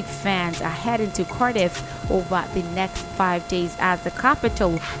music fans are heading to Cardiff over the next 5 days as the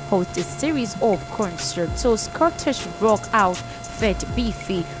capital hosts a series of concerts. So Scottish rock outfit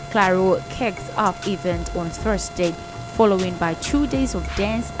Beefy Claro kicks off event on Thursday, following by 2 days of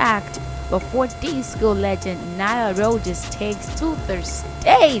dance act before disco legend Nile Rodgers takes to the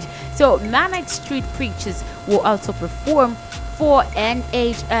stage. So Manic Street Preachers will also perform for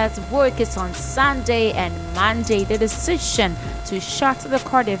NHS workers on Sunday and Monday. The decision to shut the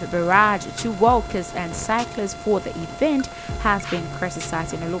Cardiff barrage to walkers and cyclists for the event has been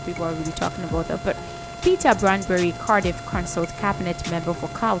criticized, and a lot of people are really talking about that. But Peter Branbury, Cardiff Council cabinet member for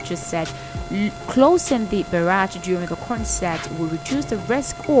culture, said closing the barrage during the concert will reduce the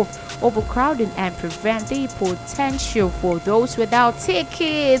risk of overcrowding and prevent the potential for those without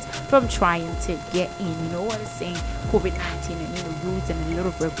tickets from trying to get in. You know what I'm saying? COVID-19 and rules and a lot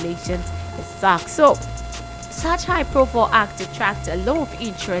of regulations, it sucks. So such high-profile act attract a lot of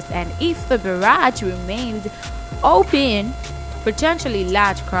interest, and if the barrage remains open, potentially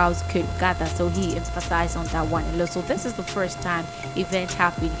large crowds could gather. So he emphasized on that one a lot. So this is the first time events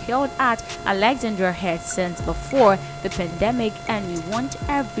have been held at Alexandra Head since before the pandemic, and we want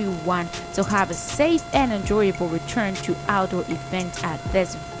everyone to have a safe and enjoyable return to outdoor events at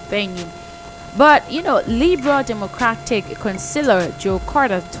this venue. But Liberal Democratic Councillor Joe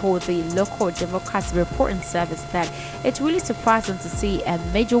Carter told the local Democrats reporting service that it's really surprising to see a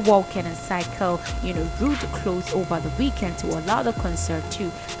major walking and cycle route closed over the weekend to allow the concert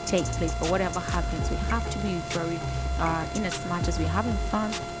to take place. But whatever happens, we have to be very in as much as we're having fun,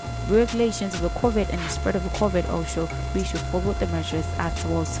 regulations of the COVID and the spread of the COVID, also we should follow the measures as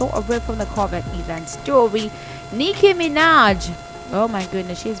well. So away from the COVID event story, Nicki Minaj, oh my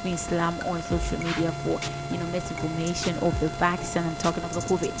goodness, she's been slammed on social media for misinformation of the vaccine. I'm talking about the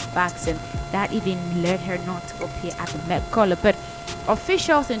COVID vaccine that even led her not to appear at the Met Gala. But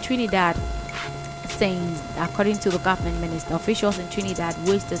officials in Trinidad saying, according to the government minister, officials in Trinidad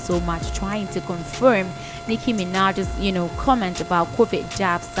wasted so much trying to confirm Nicki Minaj's comment about COVID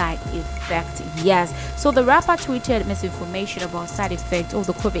jab side effect. Yes, so the rapper tweeted misinformation about side effects of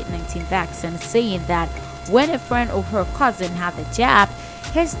the COVID-19 vaccine, saying that when a friend of her cousin had the jab,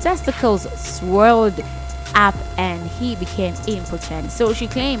 his testicles swelled up and he became impotent. So she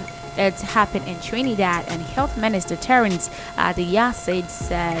claimed it happened in Trinidad, and Health Minister Terence Diyasid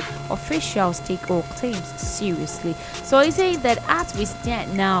said officials take all claims seriously. So he said that as we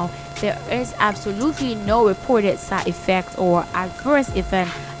stand now, there is absolutely no reported side effect or adverse event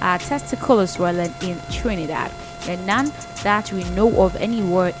testicular swelling in Trinidad, and none that we know of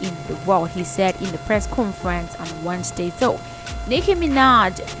anywhere in the world, he said in the press conference on Wednesday. So Nicki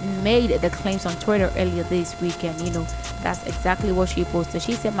Minaj made the claims on Twitter earlier this weekend. That's exactly what she posted.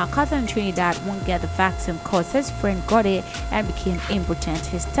 She said, my cousin in Trinidad won't get the vaccine because his friend got it and became impotent.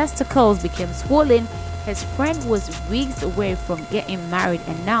 His testicles became swollen. His friend was weeks away from getting married,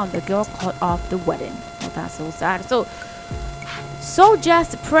 and now the girl called off the wedding. Oh, that's so sad. So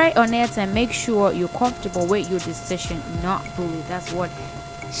just pray on it and make sure you're comfortable with your decision, not bully. That's what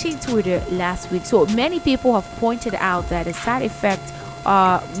she tweeted last week. So many people have pointed out that the side effect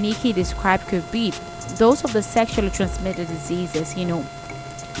Nicki described could be those of the sexually transmitted diseases,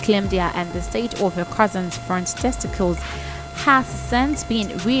 chlamydia, and the state of her cousin's friend's testicles has since been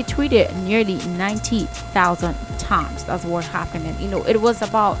retweeted nearly 90,000 times. That's what happened. And it was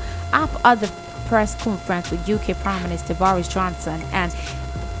about up at the press conference with UK Prime Minister Boris Johnson. And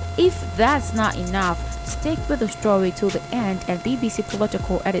if that's not enough, stick with the story to the end, and BBC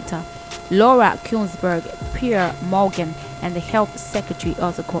political editor Laura Kuenssberg, Pierre Morgan, and the health secretary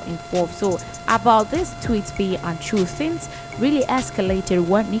also got involved. So about this tweet being untrue, things really escalated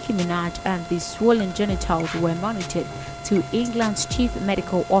when Nicki Minaj and the swollen genitals were monitored to England's chief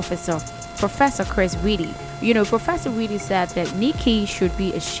medical officer, Professor Chris Whitty. Professor Whitty said that Nicki should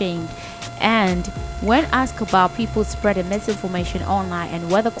be ashamed. And when asked about people spreading misinformation online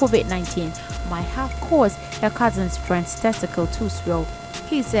and whether COVID-19 might have caused her cousin's friend's testicle to swell,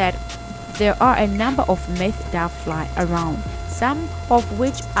 he said there are a number of myths that fly around, some of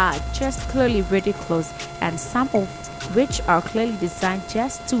which are just clearly ridiculous and some of which are clearly designed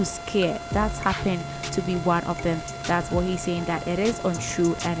just to scare. That's happened to be one of them. That's what he's saying, that it is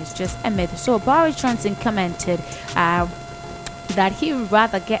untrue and it's just a myth. So Boris Johnson commented that he would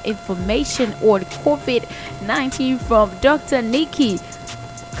rather get information on COVID-19 from Dr. Nikki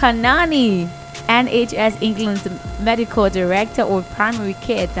Kanani, NHS England's medical director of primary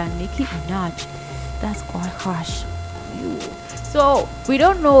care, than Nicki Minaj. That's quite harsh. So we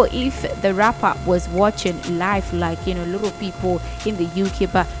don't know if the rapper was watching live like little people in the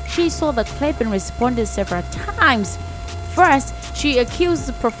UK, but she saw the clip and responded several times. First, she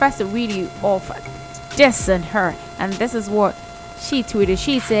accused Professor Whitty of dissing her, and this is what she tweeted.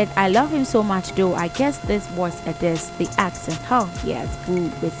 She said, "I love him so much though. I guess this was a diss. The accent. Oh yes,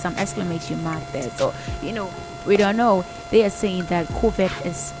 boo," with some exclamation mark there. So we don't know. They are saying that COVID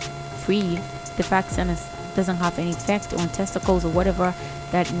is free. The vaccine doesn't have any effect on testicles or whatever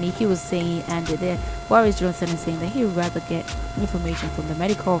that Nicki was saying, and Boris Johnson is saying that he would rather get information from the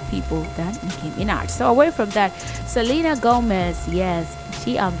medical people than Nicki Minaj. So away from that, Selena Gomez, yes,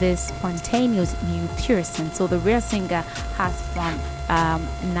 she on this spontaneous new piercing. So the real singer has fun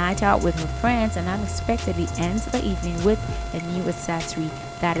night out with her friends and unexpectedly ends the evening with a new accessory,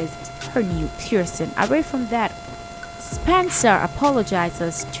 that is her new piercing. Away from that, Spencer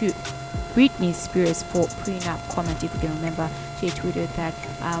apologizes to Britney Spears for prenup comment. If you can remember, she tweeted that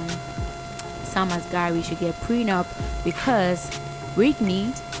Sam Asghari should get prenup because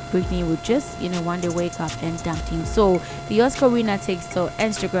Britney would just one day wake up and dump him. So the Oscar winner takes to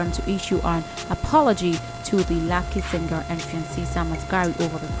Instagram to issue an apology to the lucky singer and fiancé Sam Asghari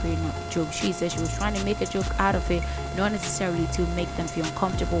over the prenup joke. She said she was trying to make a joke out of it, not necessarily to make them feel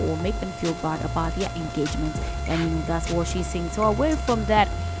uncomfortable or make them feel bad about their engagement, and that's what she's saying. So away from that,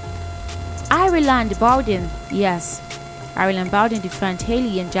 Ireland Bowden defended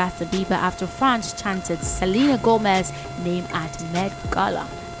Hailey and Justin Bieber after fans chanted Selena Gomez's name at Met Gala.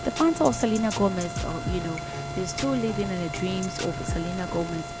 The fans of Selena Gomez, they're still living in the dreams of Selena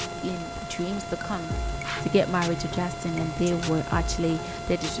Gomez, in dreams to come to get married to Justin, and they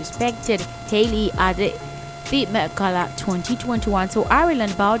disrespected Hailey at the Met Gala 2021. So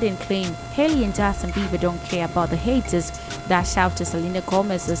Ireland Bowden claimed Hailey and Justin Bieber don't care about the haters that shouted Selena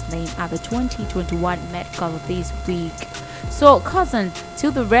Gomez's name at the 2021 Met Gala this week. So cousin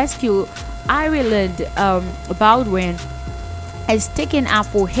to the rescue, Ireland Baldwin is taken up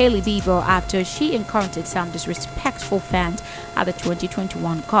for Hailey Bieber after she encountered some disrespectful fans at the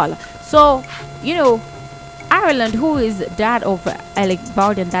 2021 gala. So Ireland, who is dad of Alec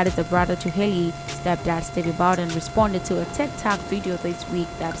Bowden, that is the brother to Hailey stepdad Stevie Bowden, responded to a TikTok video this week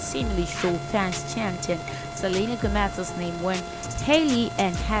that seemingly showed fans chanting Selena Gomez's name when Hailey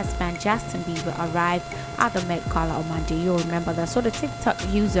and husband Justin Bieber arrived at the Met Gala on Monday. You'll remember that. So the TikTok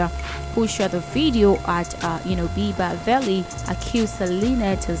user who shared the video at Bieber Valley accused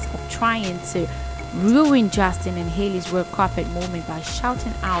Selena of trying to ruin Justin and Hailey's red carpet moment by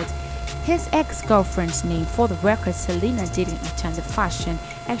shouting out his ex-girlfriend's name. For the record, Selena didn't attend the fashion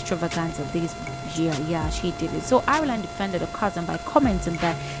extravaganza this year. Yeah, she did it. So Ireland defended her cousin by commenting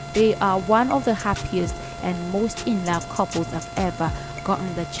that they are one of the happiest and most in love couples have ever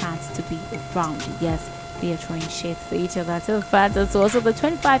gotten the chance to be around. Yes, they are throwing shades to each other to the fans as well. So the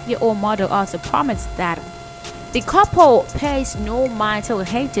 25-year-old model also promised that the couple pays no mind to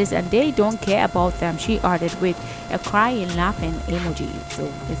haters and they don't care about them. She added with a crying, laughing emoji.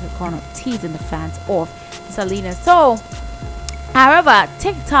 So this is kind of teasing the fans of Selena. So, however,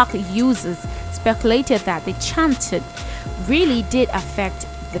 TikTok users speculated that the chanting really did affect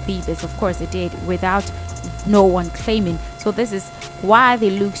the Biebers. Of course, it did, without no one claiming. So this is why they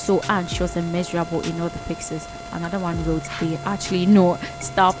look so anxious and miserable in all the pictures. Another one wrote they actually no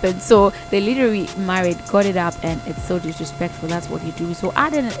stopping. So they literally married, got it up, and it's so disrespectful. That's what you do. So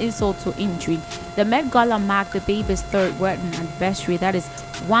adding an insult to injury, the Met Gala marked the Biebers' third wedding anniversary. That is,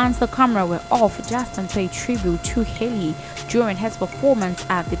 once the camera were off, Justin paid tribute to Hailey during his performance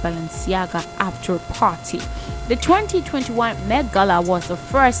at the Balenciaga after party. The 2021 Met Gala was the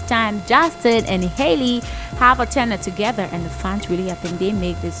first time Justin and Hailey have attended together and the fans really, I think they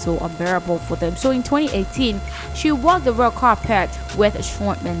make this so unbearable for them. So in 2018, she walked the red carpet with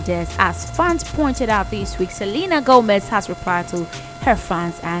Shawn Mendes. As fans pointed out this week, Selena Gomez has replied to her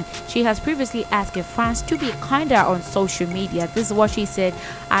fans, and she has previously asked her fans to be kinder on social media. This is what she said: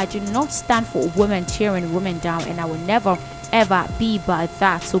 "I do not stand for women tearing women down, and I will never ever be by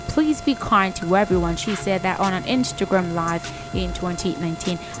that. So please be kind to everyone." She said that on an Instagram live in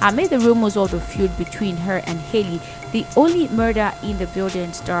 2019. Amid the rumors of the feud between her and Hailey, the only murder in the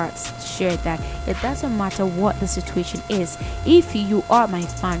building stars shared that it doesn't matter what the situation is. If you are my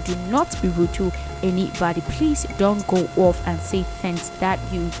fan, do not be rude to anybody. Please don't go off and say things that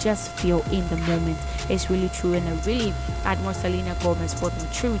you just feel in the moment. It's really true, and I really admire Selena Gomez for the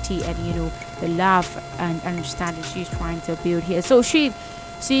maturity and the love and understanding she's trying to build here. So she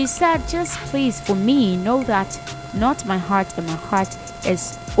said, "Just please, for me, know that not my heart, and my heart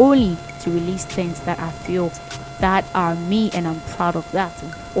is only to release things that I feel that are me, and I'm proud of that,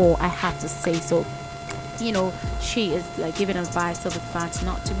 or I have to say." So she is like giving advice to the fans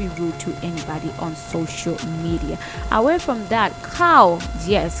not to be rude to anybody on social media. Away from that, Carl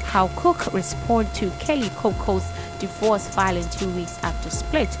Cook responded to Kelly Coco's divorce filing 2 weeks after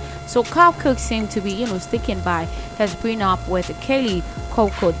split. So Carl Cook seemed to be sticking by his prenup with Kelly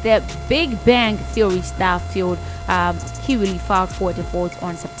Coco. The Big Bang Theory star field he really filed for divorce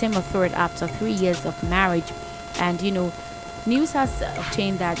on September 3rd after 3 years of marriage. And news has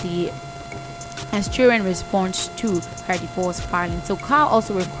obtained that the Australian response to her divorce filing. So Carl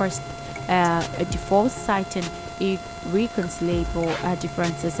also requested a divorce, citing irreconcilable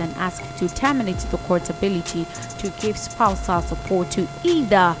differences, and asked to terminate the court's ability to give spousal support to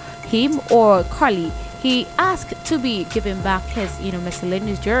either him or Carly. He asked to be given back his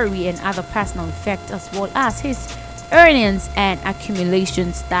miscellaneous jewelry and other personal effects, as well as his earnings and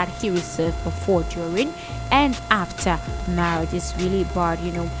accumulations that he received before, during, and after marriage. Is really bad.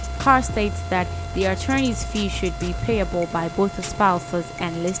 Carr states that the attorney's fee should be payable by both the spouses,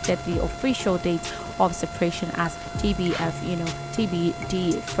 and listed the official date of separation as TBF,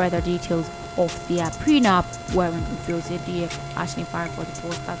 TBD. Further details of their prenup weren't revealed. They actually filed for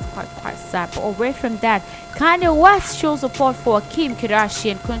divorce. That's quite sad. But away from that, Kanye West shows support for Kim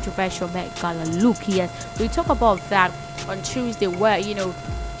Kardashian controversial Met Gala look. Yes, we talk about that on Tuesday, where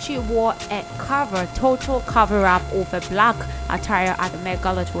she wore a total cover-up of a black attire at the Met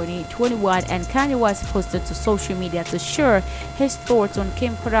Gala 2021, and Kanye West posted to social media to share his thoughts on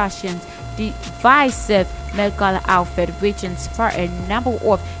Kim Kardashian's divisive Met Gala outfit, which inspired a number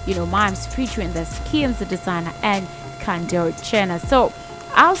of memes featuring the Skims designer and Kendall Jenner. So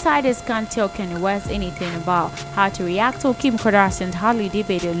outsiders can't tell Kanye West anything about how to react to Kim Kardashian's hardly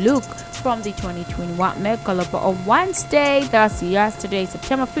debated look from the 2021 Met Gala. But on Wednesday, that's yesterday,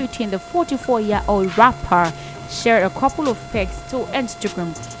 September 15th, the 44-year-old rapper shared a couple of pics to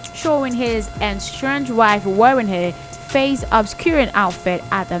Instagram showing his estranged wife wearing her face obscuring outfit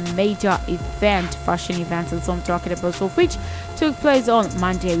at a major fashion event, and so I'm talking about, so which took place on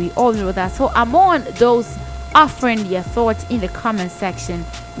Monday. We all know that. So among those offering their thoughts in the comment section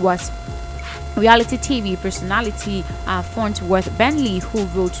was reality TV personality Fontworth Bentley, who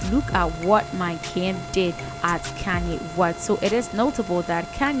wrote, "Look at what my Kim did at Kanye West." So it is notable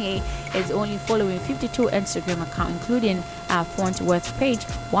that Kanye is only following 52 Instagram accounts, including Fontworth's page.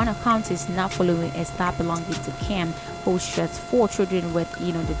 One account is not following a star belonging to Kim, who shares 4 children with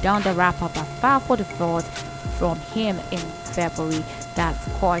the Donda rapper, but filed for divorce from him in February. That's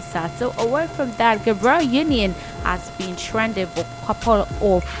quite sad. So away from that, Gabrielle Union has been trending for a couple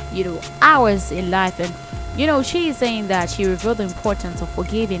of hours in life, and she is saying that she revealed the importance of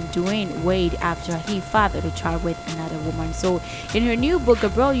forgiving Dwayne Wade after he fathered a child with another woman. So in her new book,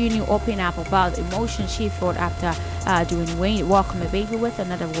 Gabrielle Union opened up about the emotions she felt after Dwayne Wade welcomed a baby with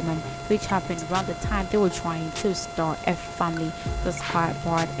another woman, which happened around the time they were trying to start a family. That's quite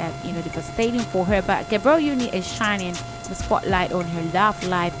hard and devastating for her. But Gabrielle Union is shining the spotlight on her love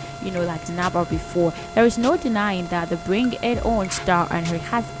life, like never before. There is no denying that the Bring It On star and her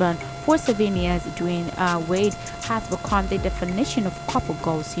husband for 7 years, Dwayne Wade, has become the definition of couple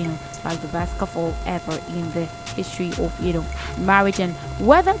goals, like the best couple ever in the history of marriage. And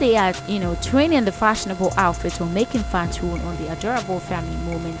whether they are training the fashionable outfits or making fun tune on the adorable family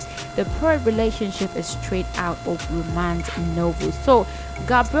moments, the pair relationship is straight out of romance novels. So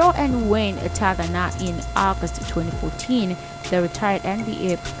Gabrielle and Wayne tied the knot in August 2014. The retired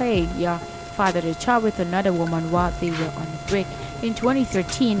NBA player fathered a child with another woman while they were on a break. In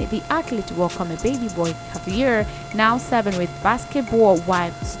 2013, the athlete welcomed a baby boy, Javier, now 7, with basketball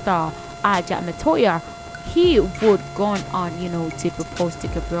wife star Aja Matoya. He would go on, to propose to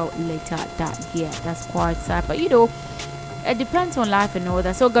Gabrielle later that year. That's quite sad. But it depends on life and all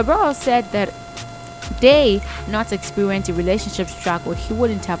that. So Gabriel said that they not experience a relationship struggle, he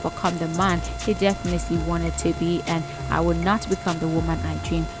wouldn't have become the man he definitely wanted to be, and I would not become the woman I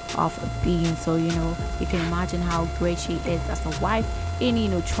dream of being. So you can imagine how great she is as a wife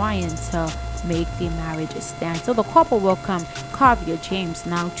in trying to make the marriage stand. So the couple welcomed Kavia James,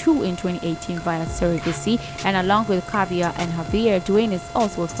 now 2 in 2018, via surrogacy, and along with Kavia and Javier, Dwayne is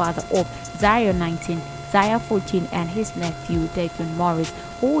also a father of Zaire 19, Zaire 14, and his nephew David Morris,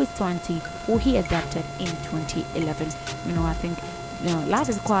 who is 20, who he adopted in 2011. I think life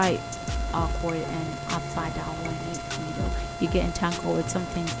is quite awkward and upside down when you get entangled with some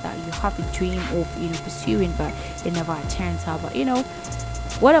things that you have a dream of pursuing, but it never turns out. But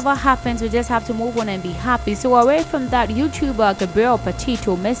whatever happens, we just have to move on and be happy. So away from that, YouTuber Gabriel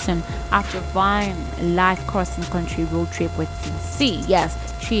Petito missing after buying a live crossing country road trip with CC. Yes,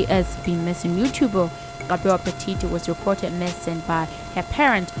 she has been missing. YouTuber Gabriel Petito was reported missing by her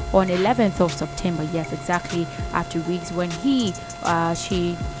parent on 11th of September. Yes, exactly after weeks when he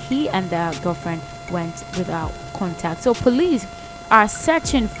and their girlfriend went without contact. So police are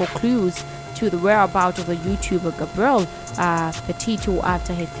searching for clues to the whereabouts of the YouTuber Gabriel Petito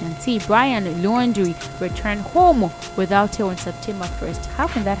after his fiancé Brian Laundry returned home without her on September 1st. How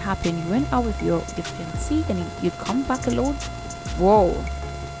can that happen? You went out with your fiancé and you come back alone? Whoa,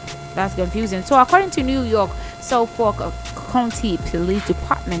 that's confusing. So according to New York Suffolk County Police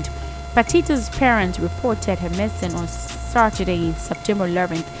Department, Petito's parents reported her missing on Saturday, September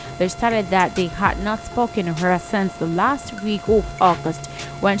 11th. They stated that they had not spoken to her since the last week of August,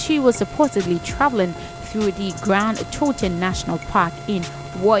 when she was supposedly traveling through the Grand Teton National Park in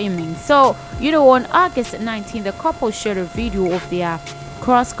Wyoming. So, on August 19th, the couple shared a video of their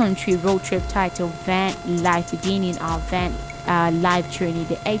cross-country road trip titled Van Life, beginning our van live journey.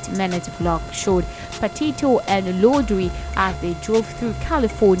 The 8-minute vlog showed Petito and Laudry as they drove through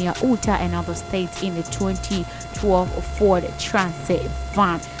California, Utah, and other states in the 2012 Ford Transit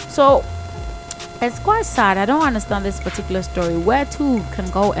van. So it's quite sad. I don't understand this particular story. Where two can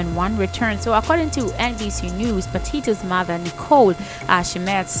go and one return. So according to NBC News, Petito's mother, Nicole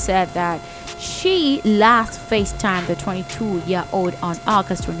Shemetz, said that she last FaceTimed the 22-year-old on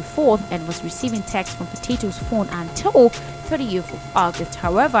August 24th and was receiving texts from Petito's phone until 30th of August.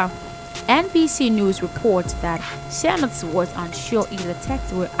 However, NBC News reports that Shemetz was unsure if the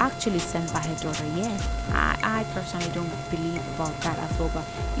texts were actually sent by her daughter. Yes, I personally don't believe about that at all, but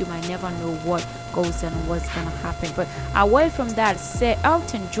you might never know what goes on and what's going to happen. But away from that, Sir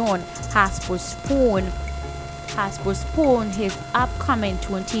Elton John has postponed his upcoming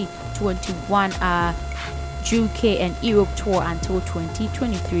 2021 UK and Europe tour until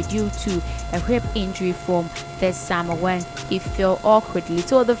 2023 due to a hip injury from this summer when he fell awkwardly.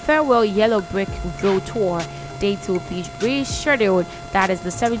 So the farewell Yellow Brick Road tour dates will be rescheduled. That is the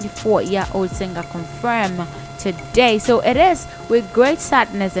 74-year-old singer confirmed today. So it is with great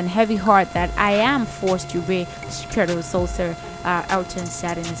sadness and heavy heart that I am forced to reschedule, so Sir Elton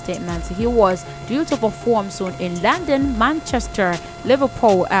said in a statement. He was due to perform soon in London, Manchester,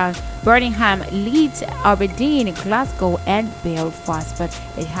 Liverpool, Birmingham, Leeds, Aberdeen, Glasgow, and Belfast, but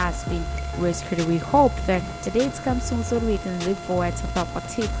it has been rescheduled. We hope that the dates come soon so we can look forward to that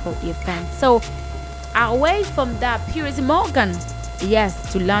particular event. So away from that, Piers Morgan,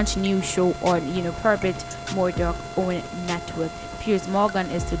 yes, to launch new show on Rupert Murdoch own network. Piers Morgan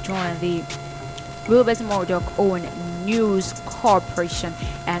is to join the Rupert Murdoch own News Corporation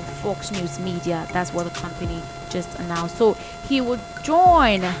and Fox News Media. That's what the company just announced. So he will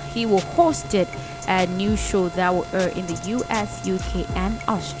host it a new show that will air in the US, UK, and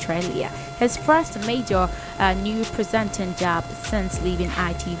Australia. His first major new presenting job since leaving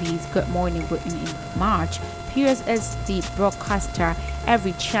ITV's Good Morning Britain in March. Piers is the broadcaster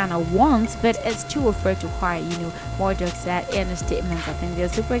every channel wants, but is too afraid to hire. Murdoch said in a statement. I think they're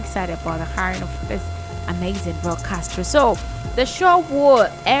super excited about the hiring of this amazing broadcaster. So the show will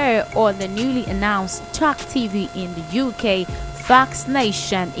air on the newly announced Talk TV in the UK, Fox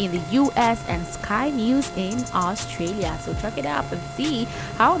Nation in the US, and Sky News in Australia. So check it out and see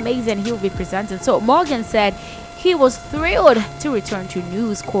how amazing he'll be presenting. So Morgan said he was thrilled to return to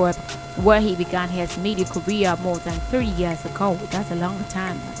News Corp, where he began his media career more than 30 years ago. That's a long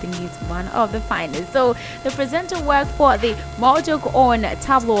time. I think he's one of the finest. So the presenter worked for the Murdoch-owned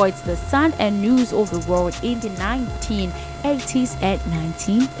tabloids The Sun and News of the World in the 1980s and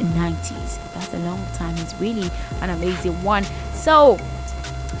 1990s. That's a long time. He's really an amazing one. So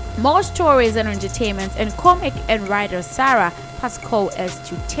more stories and entertainment, and comic and writer Sarah Pascoe is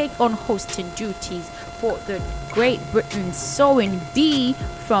to take on hosting duties for the Great Britain Sewing Bee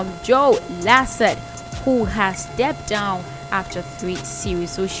from Joe Lassett, who has stepped down after 3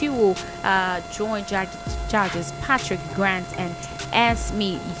 series. So she will join judges Patrick Grant and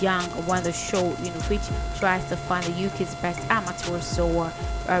Esme Young when the show, which tries to find the UK's best amateur sower,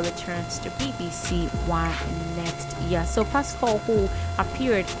 returns to BBC One next year. So Pascal, who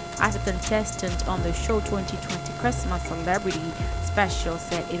appeared as a contestant on the show 2020 Christmas Celebrity Special,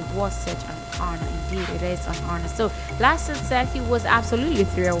 said it was such an honor. Indeed, it is an honor. So Larson said he was absolutely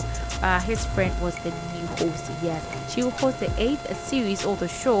thrilled. His friend was the new host. Yes, she will host the 8th series of the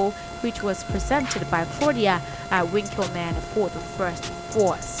show, which was presented by Claudia Winkleman for the first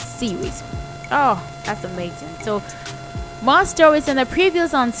 4 series. Oh, that's amazing. So more stories in the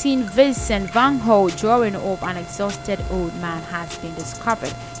previous unseen. Vincent van Gogh drawing of an exhausted old man has been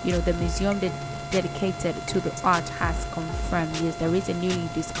discovered. The museum dedicated to the art has confirmed, yes, there is a newly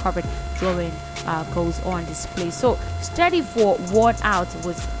discovered drawing goes on display. So study for worn out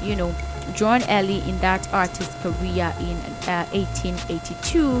was drawn early in that artist's career in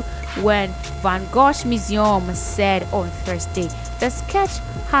 1882 when Van Gogh Museum said on Thursday the sketch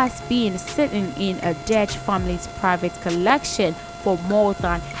has been sitting in a Dutch family's private collection for more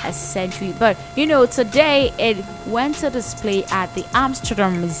than a century. But today it went to display at the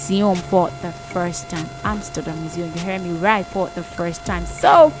Amsterdam Museum for the first time. Amsterdam Museum, you heard me right, for the first time.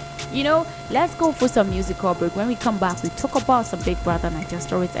 So let's go for some musical break. When we come back, we talk about some Big Brother Niger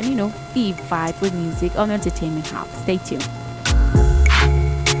stories and the vibe with music on Entertainment Hub. Stay tuned.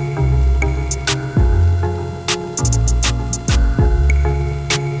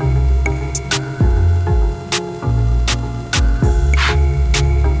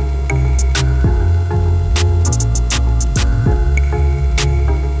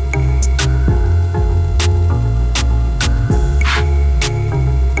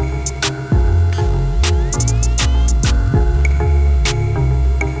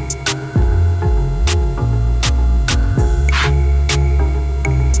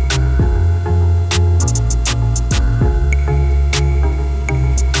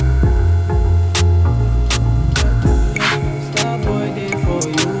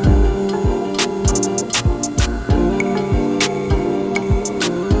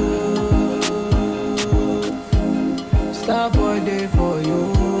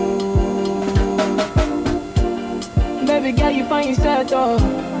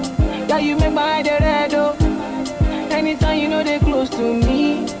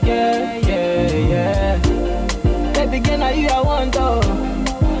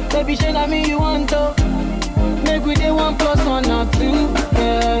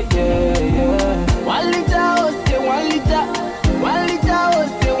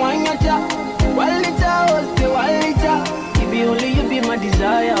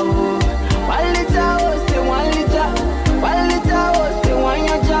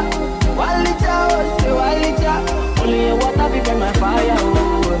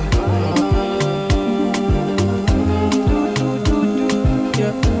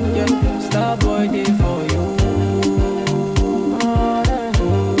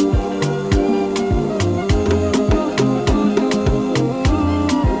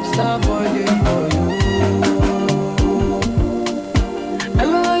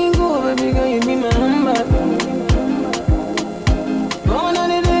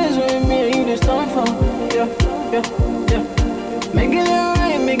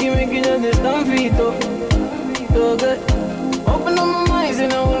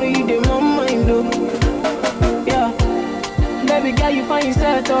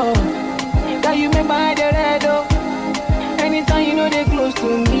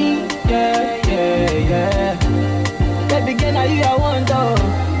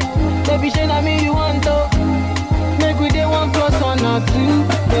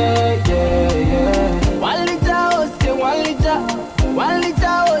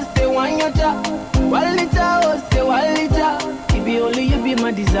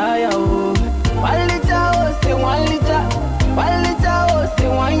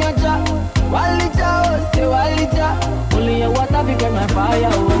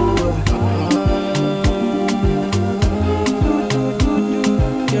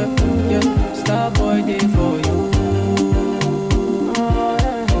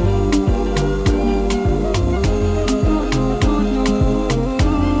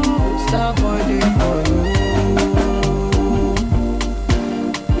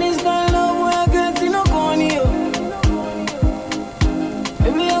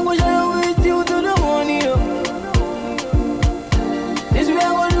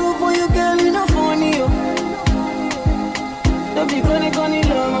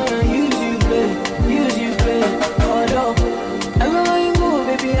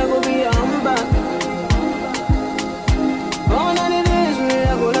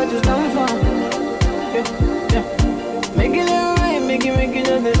 make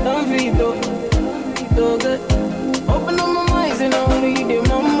you just stand for it, though. So good. Open up my mind, and I wanna eat in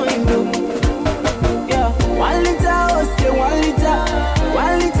my mind, though. Yeah, 1 liter, oh, say 1 liter.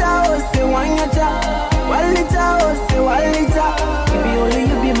 1 liter, oh, say 1 yacha. 1 liter, oh, say 1 liter. If you only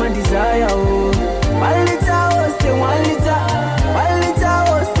you be my desire, oh. 1 liter, oh, say 1 liter. 1 liter,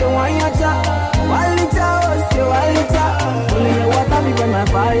 oh, say 1 yacha. 1 liter, oh, say 1 liter. Only your water be burn my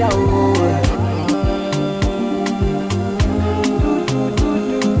fire, oh.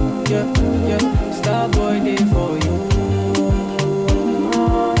 Yeah, star boy day for you.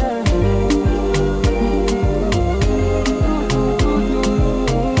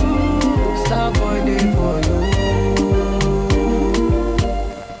 Star boy day for you.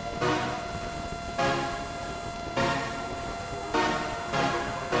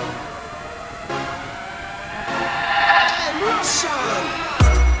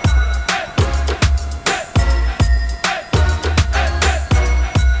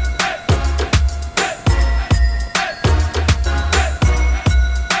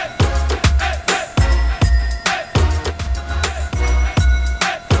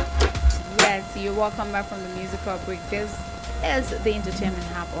 Welcome back from the musical break. This is the Entertainment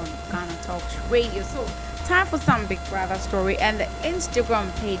Hub on Ghana Talks Radio. So, time for some Big Brother story. And the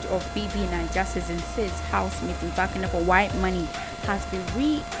Instagram page of BB Naija Season 6 house meeting backing up for White Money has been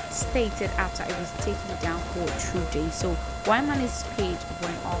restated after it was taken down for 2 days. So, White Money's page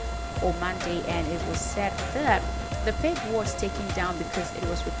went off on Monday, and it was said that the page was taken down because it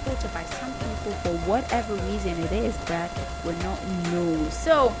was reported by some people for whatever reason it is that were not known.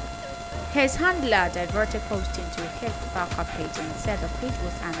 So, his handler diverted posting to his backup page and said the page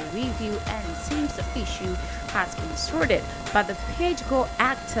was under review and it seems the issue has been sorted. But the page got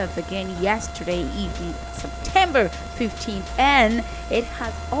active again yesterday evening, September 15th, and it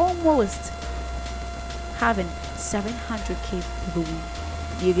has almost having 700k following.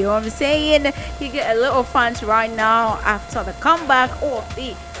 You get what I'm saying? You get a little fans right now after the comeback of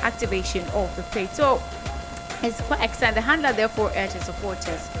the activation of the page. So it's quite exciting. The handler therefore urged his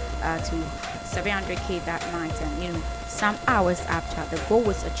supporters to 700k that night, and some hours after the goal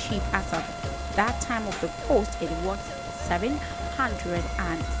was achieved. As of that time of the post, it was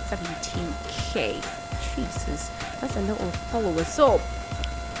 717k. Jesus, that's a lot of followers. So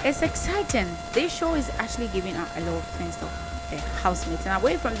it's exciting. This show is actually giving out a lot of things to the housemates. And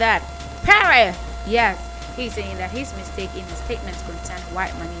away from that, Perry, yes, he's saying that his mistake in his statements concerned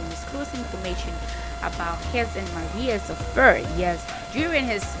White Money and disclosed information about his and Maria's affair. Yes, during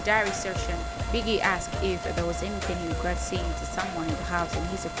his diary session, Biggie asked if there was anything he regretted saying to someone in the house, and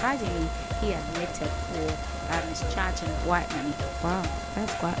he surprisingly admitted for mischarging White Money. Wow,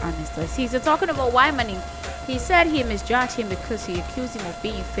 that's quite honest. See, so talking about White Money, he said he misjudged him because he accused him of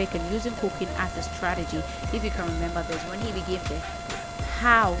being fake and using cocaine as a strategy. If you can remember this, when he became the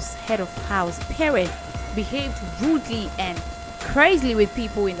head of house, Perry behaved rudely and crazily with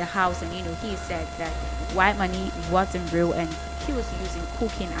people in the house, and he said that White Money wasn't real and he was using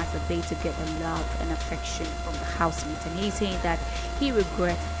cocaine as a bait to get the love and affection from the housemates. And he's saying that he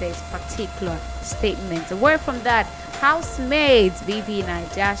regrets this particular statement. Away from that, housemates BB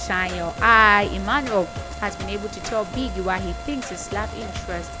Naija Shine Your Eye Emmanuel has been able to tell Biggie why he thinks his love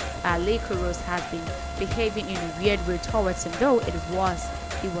interest Lake Rose has been behaving in a weird way towards him, though he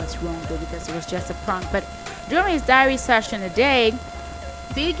was wrong though, because it was just a prank. But during his diary session today,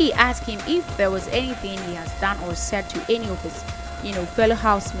 Biggie asked him if there was anything he has done or said to any of his fellow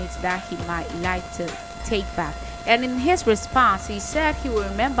housemates that he might like to take back. And in his response, he said he will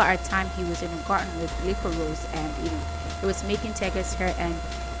remember a time he was in a garden with Liquor Rose, and he was making Tega's hair, and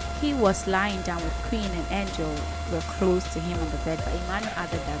he was lying down with Queen and Angel were close to him on the bed. But Emmanuel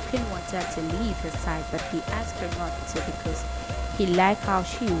added that Queen wanted to leave his side, but he asked her not to because he liked how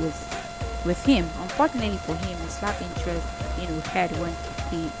she was with him. Unfortunately for him, his love interest heard when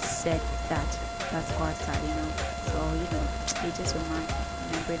he said that. That's quite sad, so he just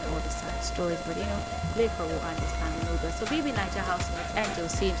remembering all the sad stories, but later will understand that. So BB Naija housemate Angel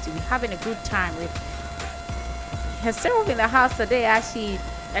seems to be having a good time with herself in the house today, as she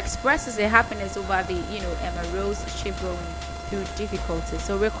expresses her happiness over the Emma Rose ship going through difficulties.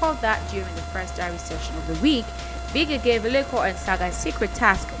 So recall that during the first diary session of the week, Biggie gave Leko and Saga a secret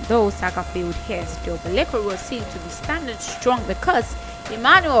task, though Saga failed his job. But Leko Rose seemed to be standing strong because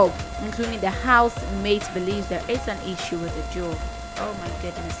Emmanuel, including the housemates, believes there is an issue with the job. Oh my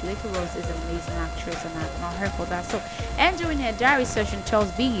goodness, Leko Rose is an amazing actress, and I've not heard for that. So, and during her diary session,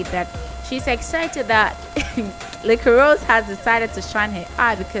 tells Biggie that she's excited that Leko Rose has decided to shine her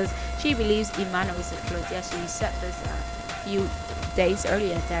eye because she believes Emmanuel is a close. Yeah, she said this a few days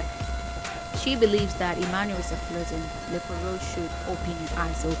earlier that she believes that Emmanuel is a flirt and Little Rose should open his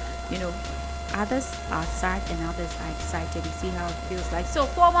eyes. So, others are sad and others are excited. You see how it feels like. So,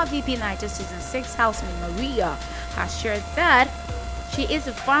 former VP Niger Season 6 housemate Maria has shared that she is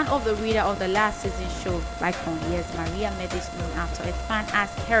a fan of the reader of the last season show, Lycon. Yes, Maria made this known after a fan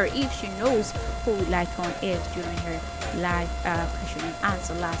asked her if she knows who Lycon is during her live question and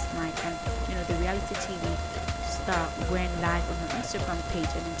answer last night. And, the reality TV star went live on her Instagram page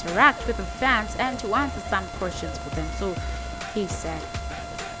and interact with the fans and to answer some questions for them. So, he said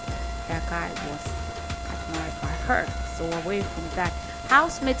that guy was admired by her. So, away from that,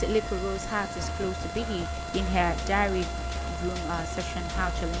 housemate Little Rose has disclosed to Biggie in her diary room session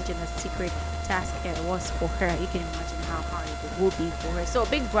how challenging a secret task it was for her. You can imagine how hard it would be for her. So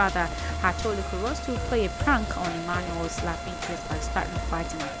Big Brother had told Little Rose to play a prank on Emmanuel's love interest by starting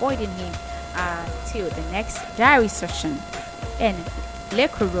fighting, avoiding him till the next diary session. And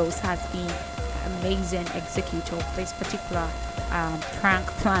Little Rose has been amazing executor of this particular prank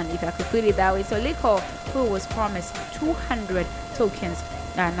plan, if I could put it that way. So Little, who was promised 200 tokens,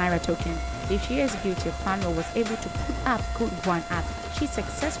 Naira token, if she executed, Emmanuel was able to put up good one as she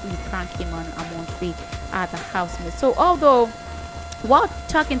successfully pranked him amongst the other housemates. So although while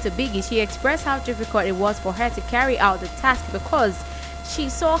talking to Biggie, she expressed how difficult it was for her to carry out the task because she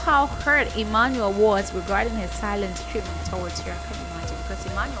saw how hurt Emmanuel was regarding his silent treatment towards her. I can imagine, because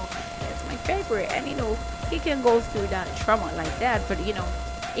Emmanuel is my favorite, and he can go through that trauma like that. But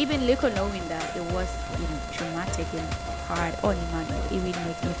even Liko knowing that it was traumatic and hard on Emmanuel, it really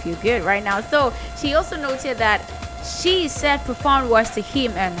makes me feel good right now. So she also noted that she said profound words to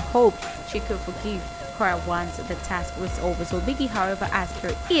him and hoped she could forgive her once the task was over. So Biggie, however, asked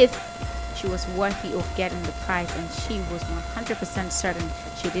her if she was worthy of getting the prize, and she was 100% certain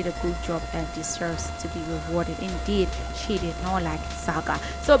she did a good job and deserves to be rewarded. Indeed, she did not like Saga.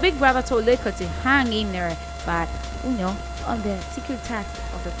 So Big Brother told Liko to hang in there, but on the secret task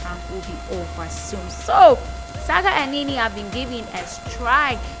of the prank will be over soon. So Saga and Nini have been given a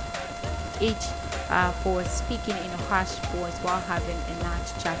strike each for speaking in a harsh voice while having a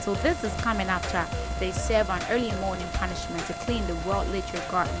nice chat. So this is coming after they serve an early morning punishment to clean the World Literature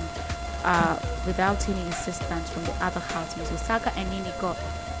Garden without any assistance from the other housemates. So Saga and Nini got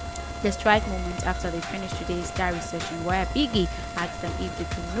the strike moment after they finished today's diary session, where Biggie asked them if they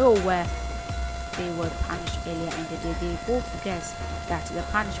could know where they were punished earlier in the day. They both guessed that the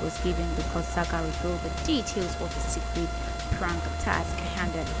punish was given because Saga revealed the details of the secret prank task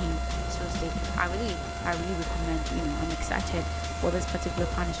handed him Tuesday. I really recommend, I'm excited for this particular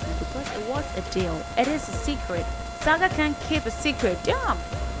punishment because it was a deal. It is a secret. Saga can't keep a secret. Damn.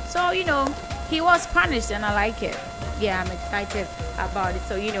 So, he was punished and I like it. Yeah, I'm excited about it.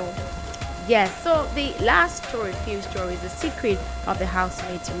 So, yes, so the last few stories, the secret of the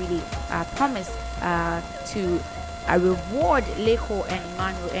housemates really promised to reward Leko and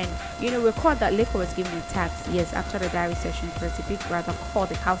Emmanuel. And record that Leko was given a tax, yes, after the diary session, because the Big Brother called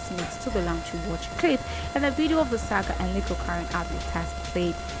the housemates to the lounge to watch a clip, and the video of the Saga and Leko carrying out the task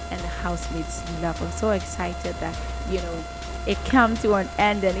played, and the housemates love. I'm so excited that it came to an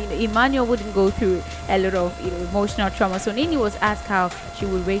end, and Emmanuel wouldn't go through a lot of emotional trauma. So Nini was asked how she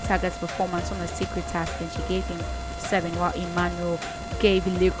would rate Saga's performance on the secret task, and she gave him 7, while Emmanuel gave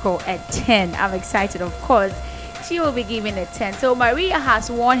Liko a 10. I'm excited, of course. She will be giving a 10. So Maria has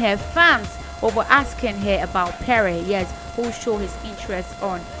warned her fans over asking her about Perry, yes, who showed his interest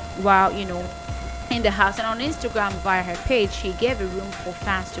on while in the house. And on Instagram via her page, she gave a room for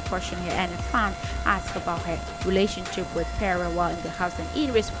fans to question her, and a fan asked about her relationship with Perry while in the house. And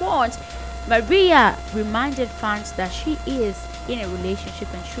in response, Maria reminded fans that she is in a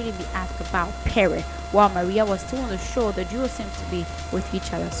relationship and shouldn't be asked about Perry. While Maria was still on the show, the duo seemed to be with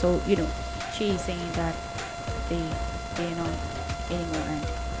each other. So she is saying that they're not anymore, and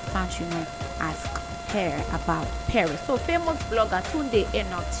fans should not ask her about Perry. So famous blogger Tunde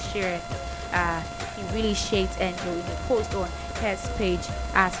Enoch shared he really shades Angel in a post on his page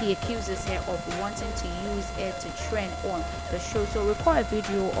as he accuses her of wanting to use it to trend on the show. So record a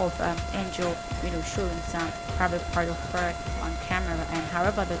video of Angel showing some private part of her on camera, and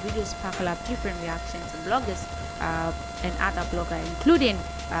however the video sparkled up different reactions. Bloggers and other bloggers, including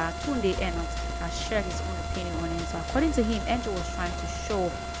Tunde Enoch, shared his own opinion on it. So according to him, Angel was trying to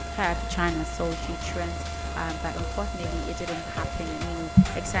show her China, so she trends, but unfortunately it didn't happen.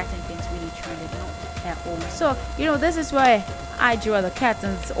 Exciting things really trended, not her own. So this is where I draw the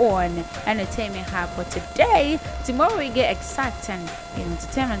curtains on Entertainment Hub for today. Tomorrow we get exciting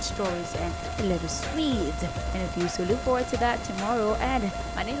entertainment stories and a little sweet interviews. So look forward to that tomorrow. And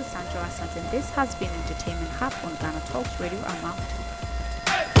my name is Sandra Asante. This has been Entertainment Hub on Ghana Talks Radio. I'm out.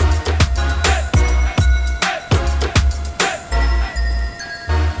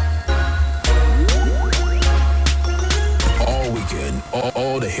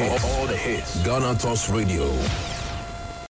 hits. Ghana Talks Radio.